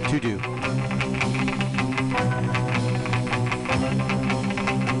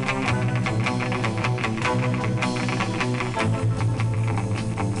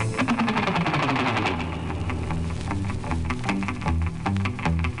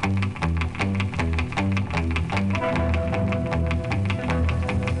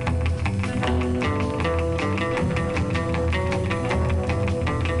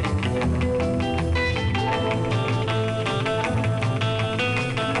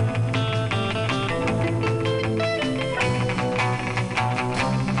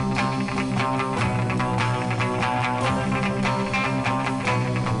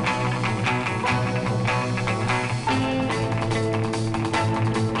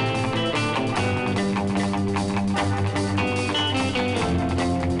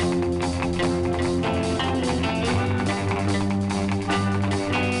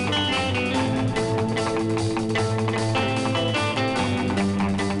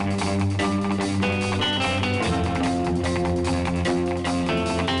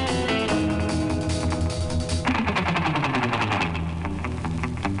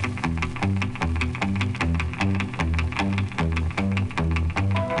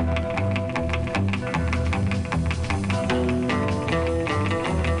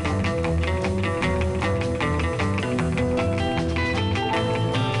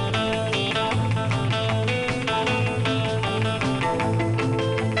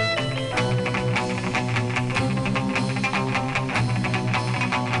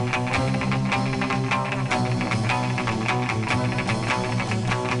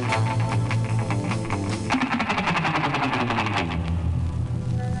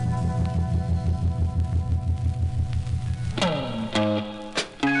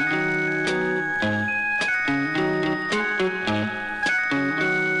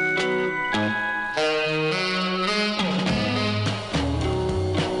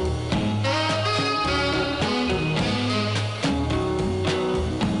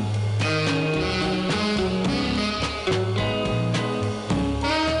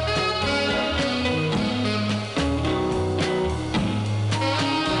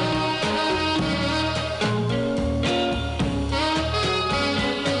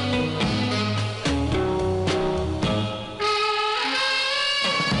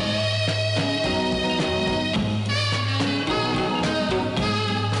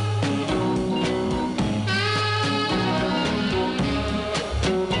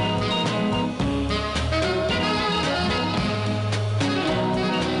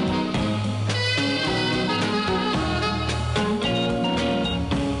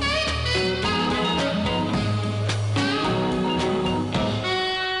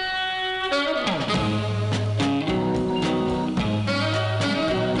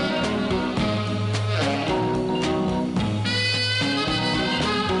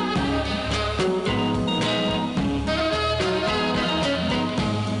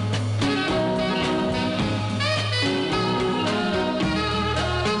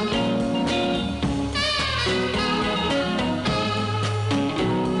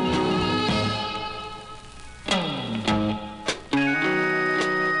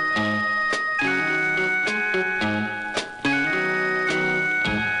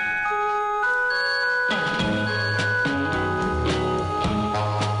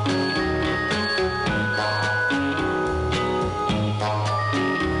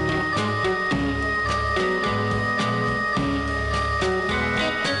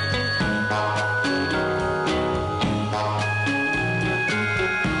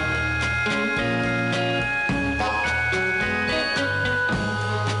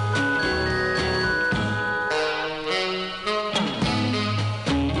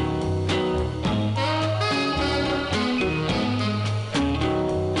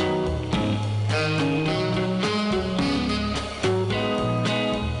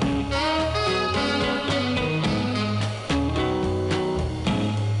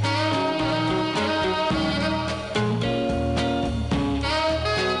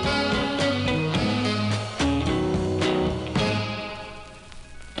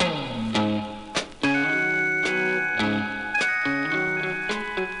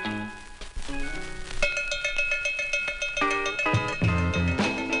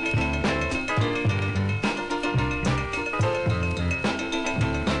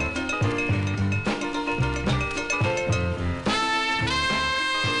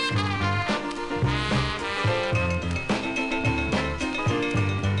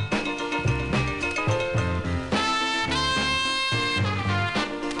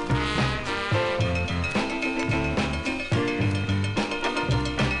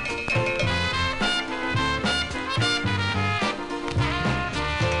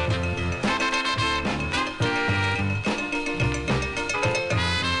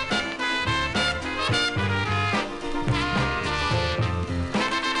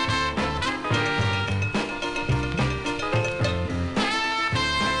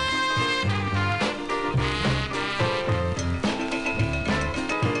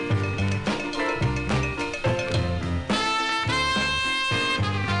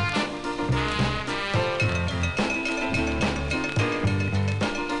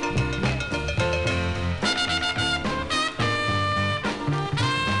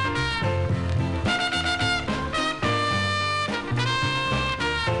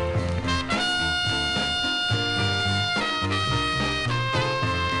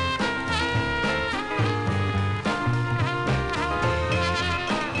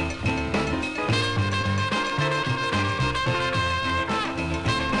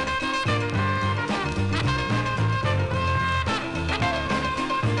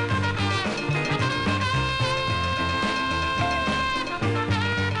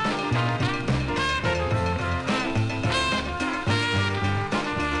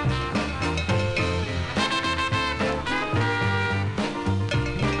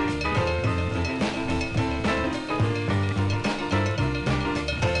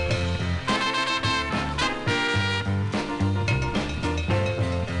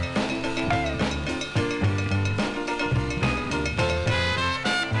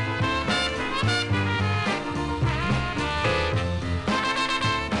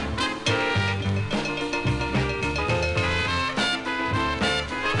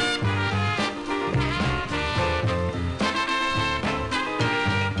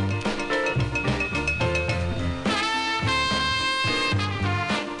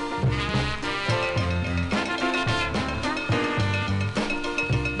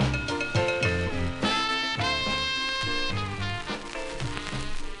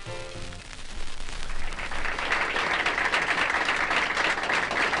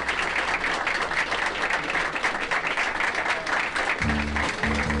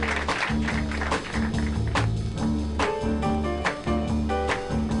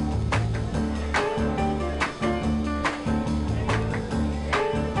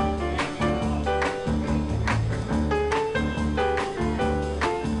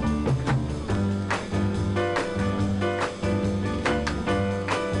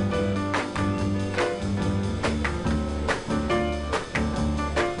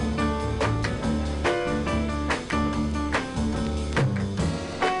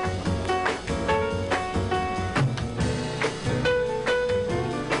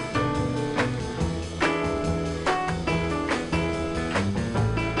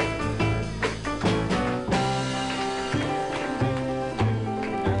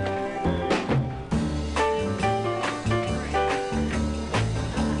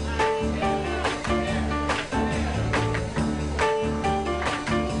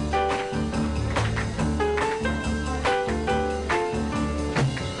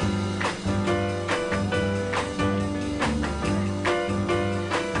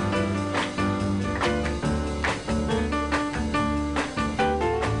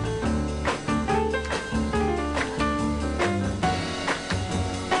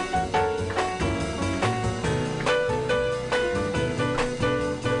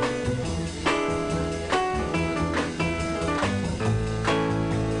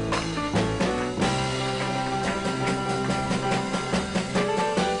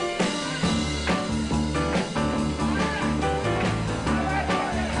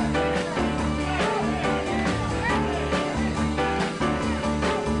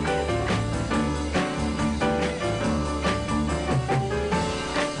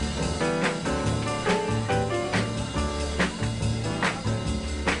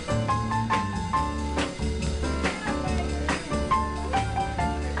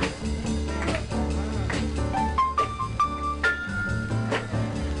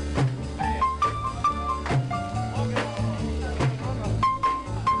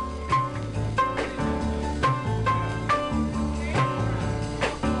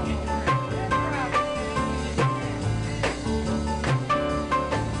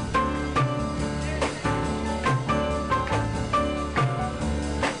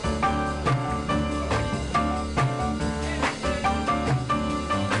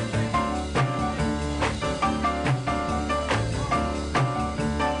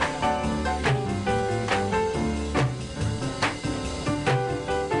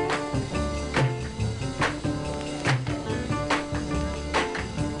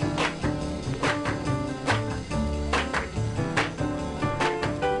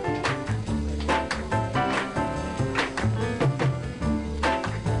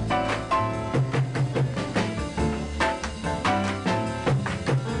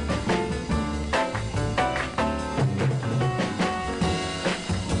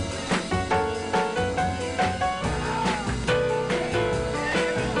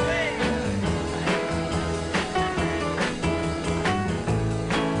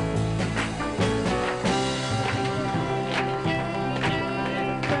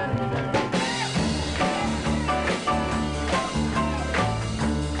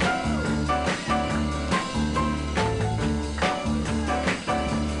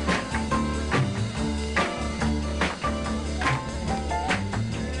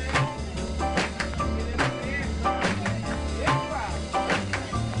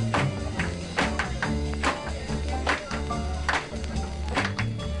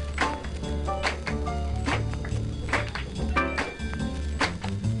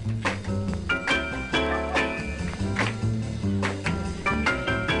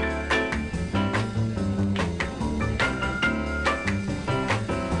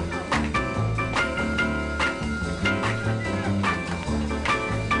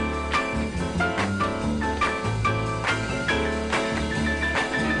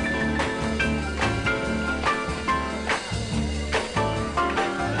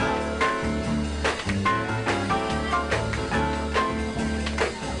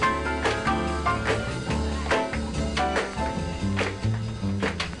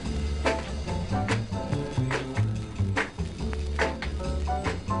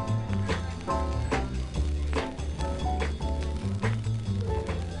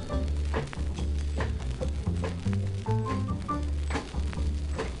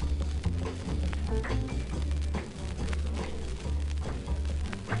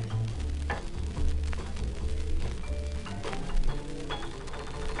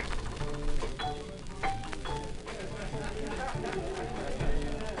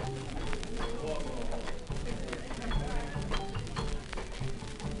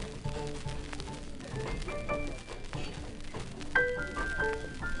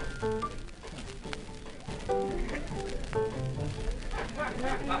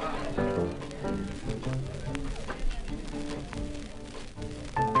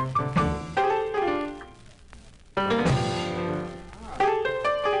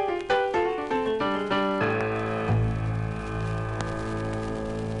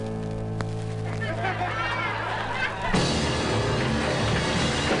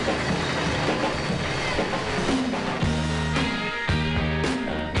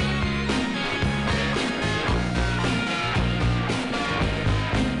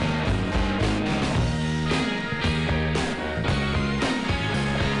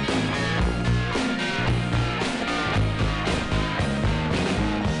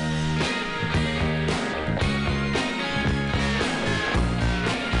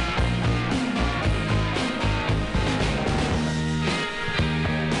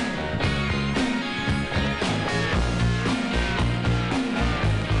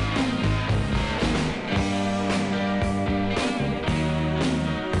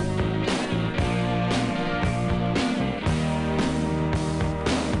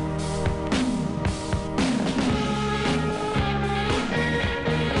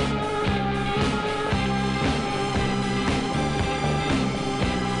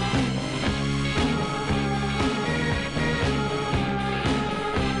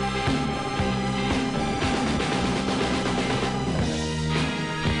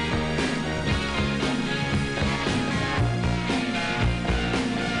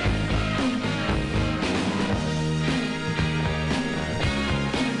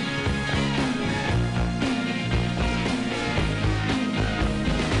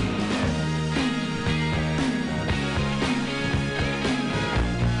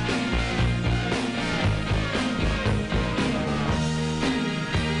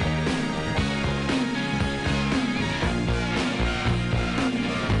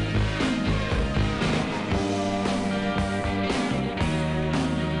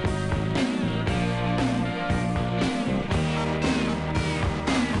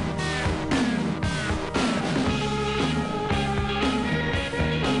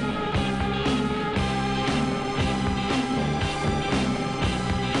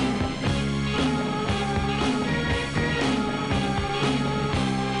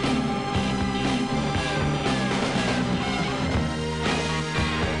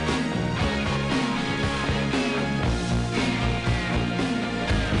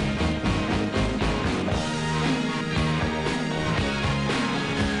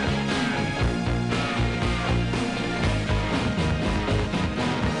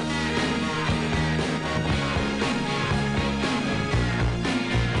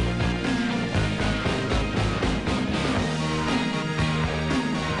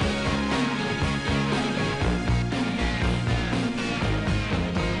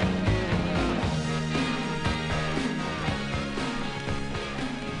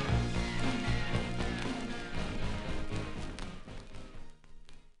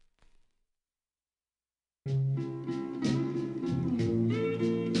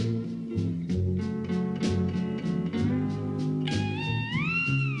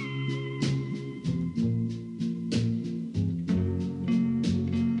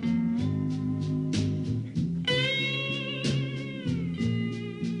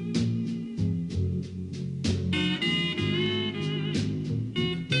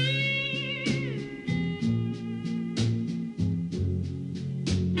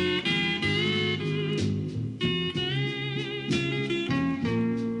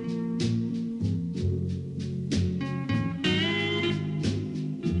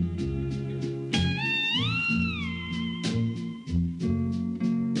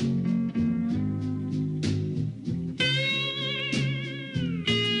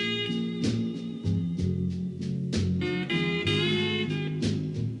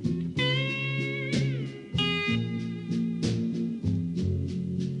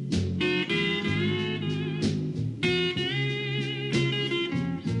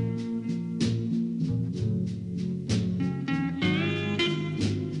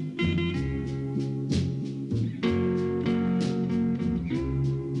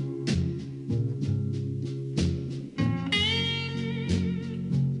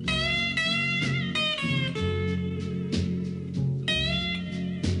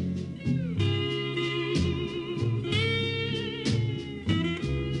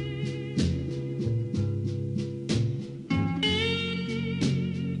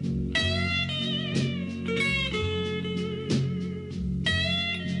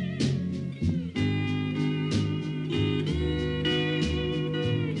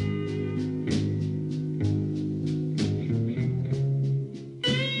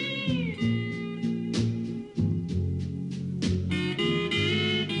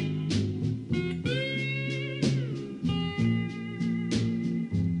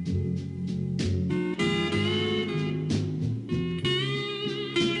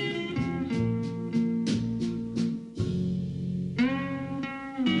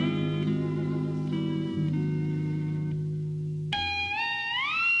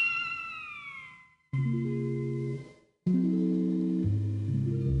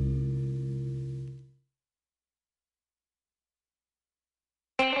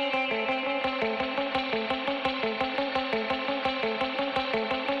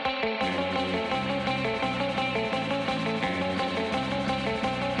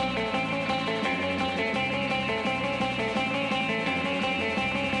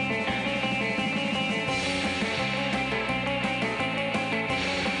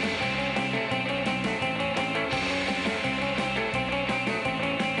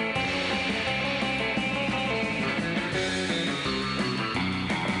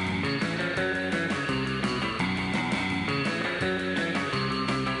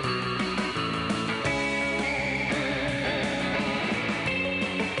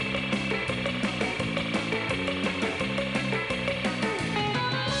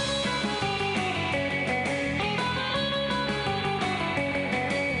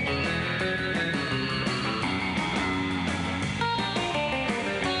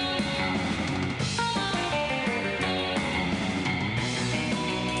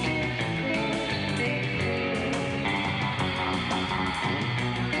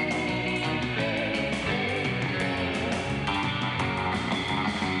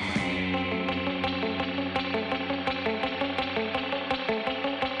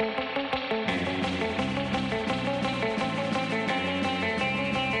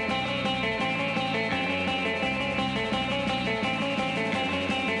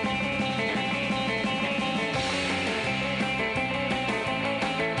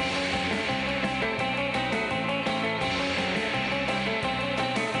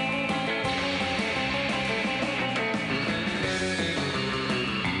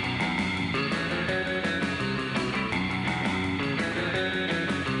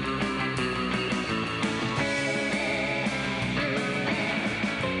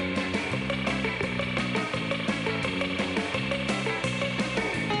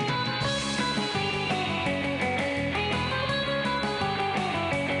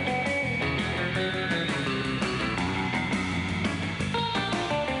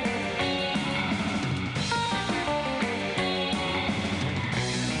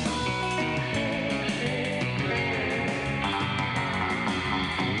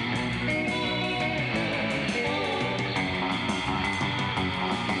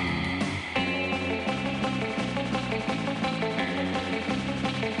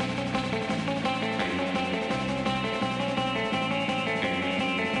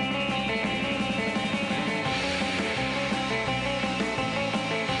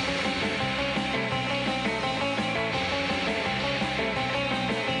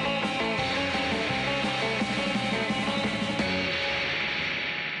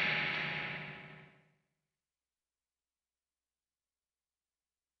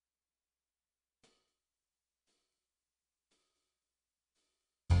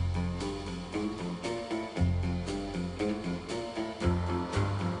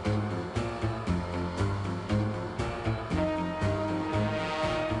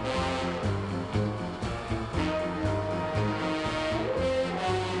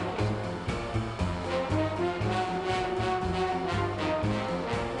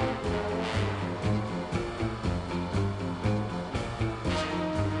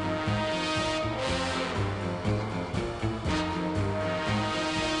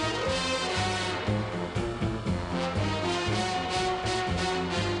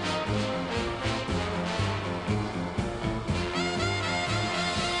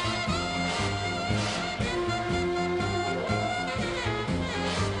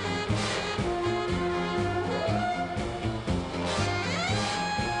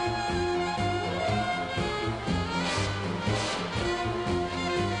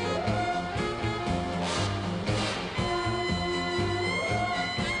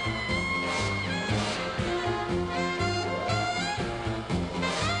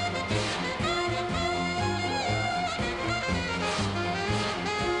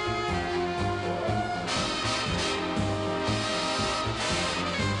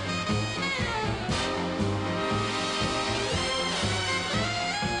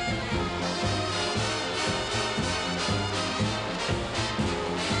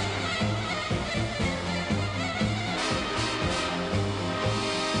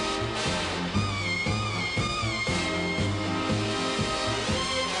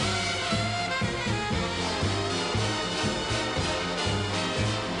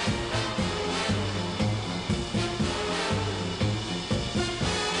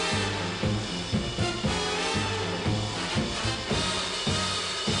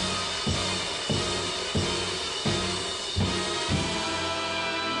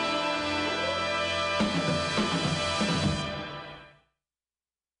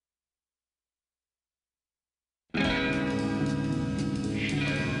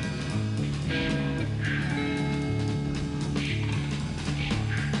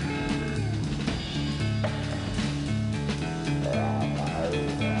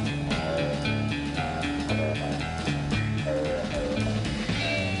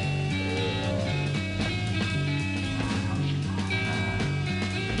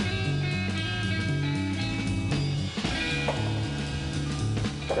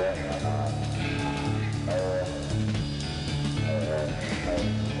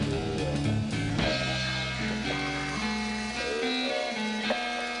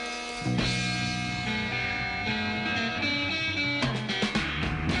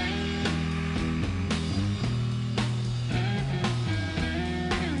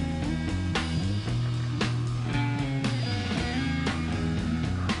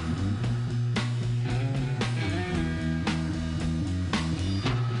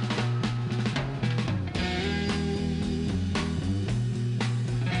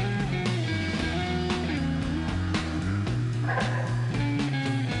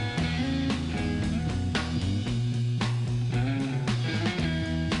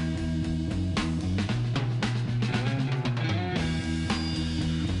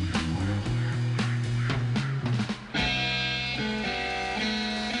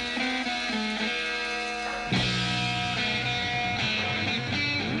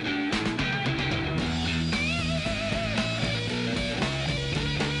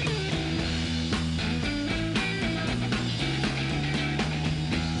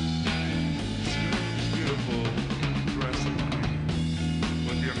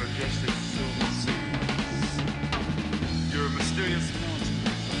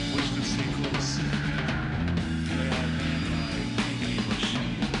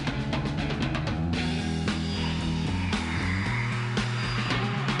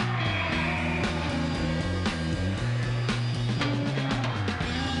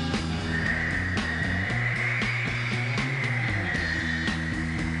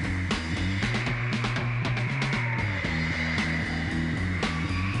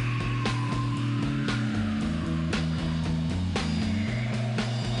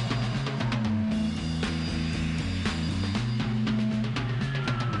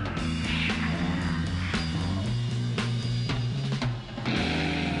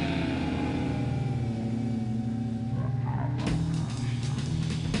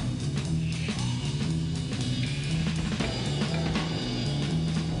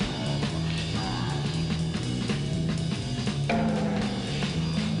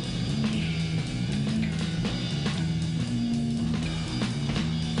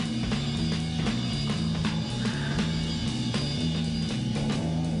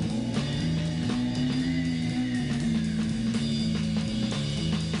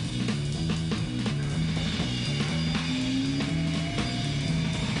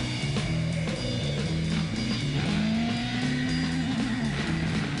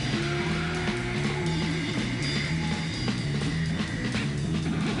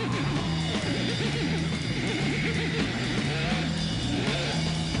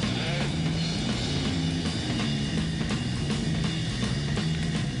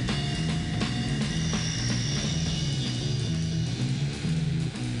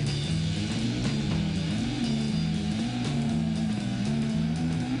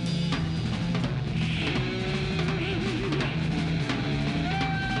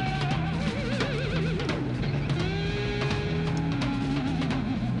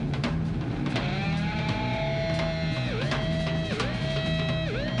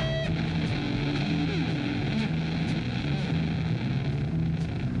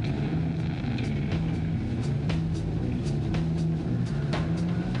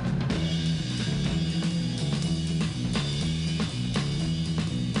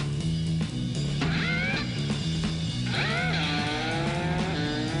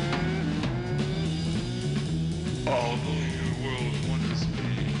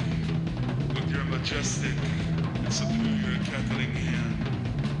 filling in.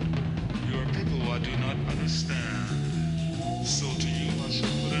 You are people I do not understand.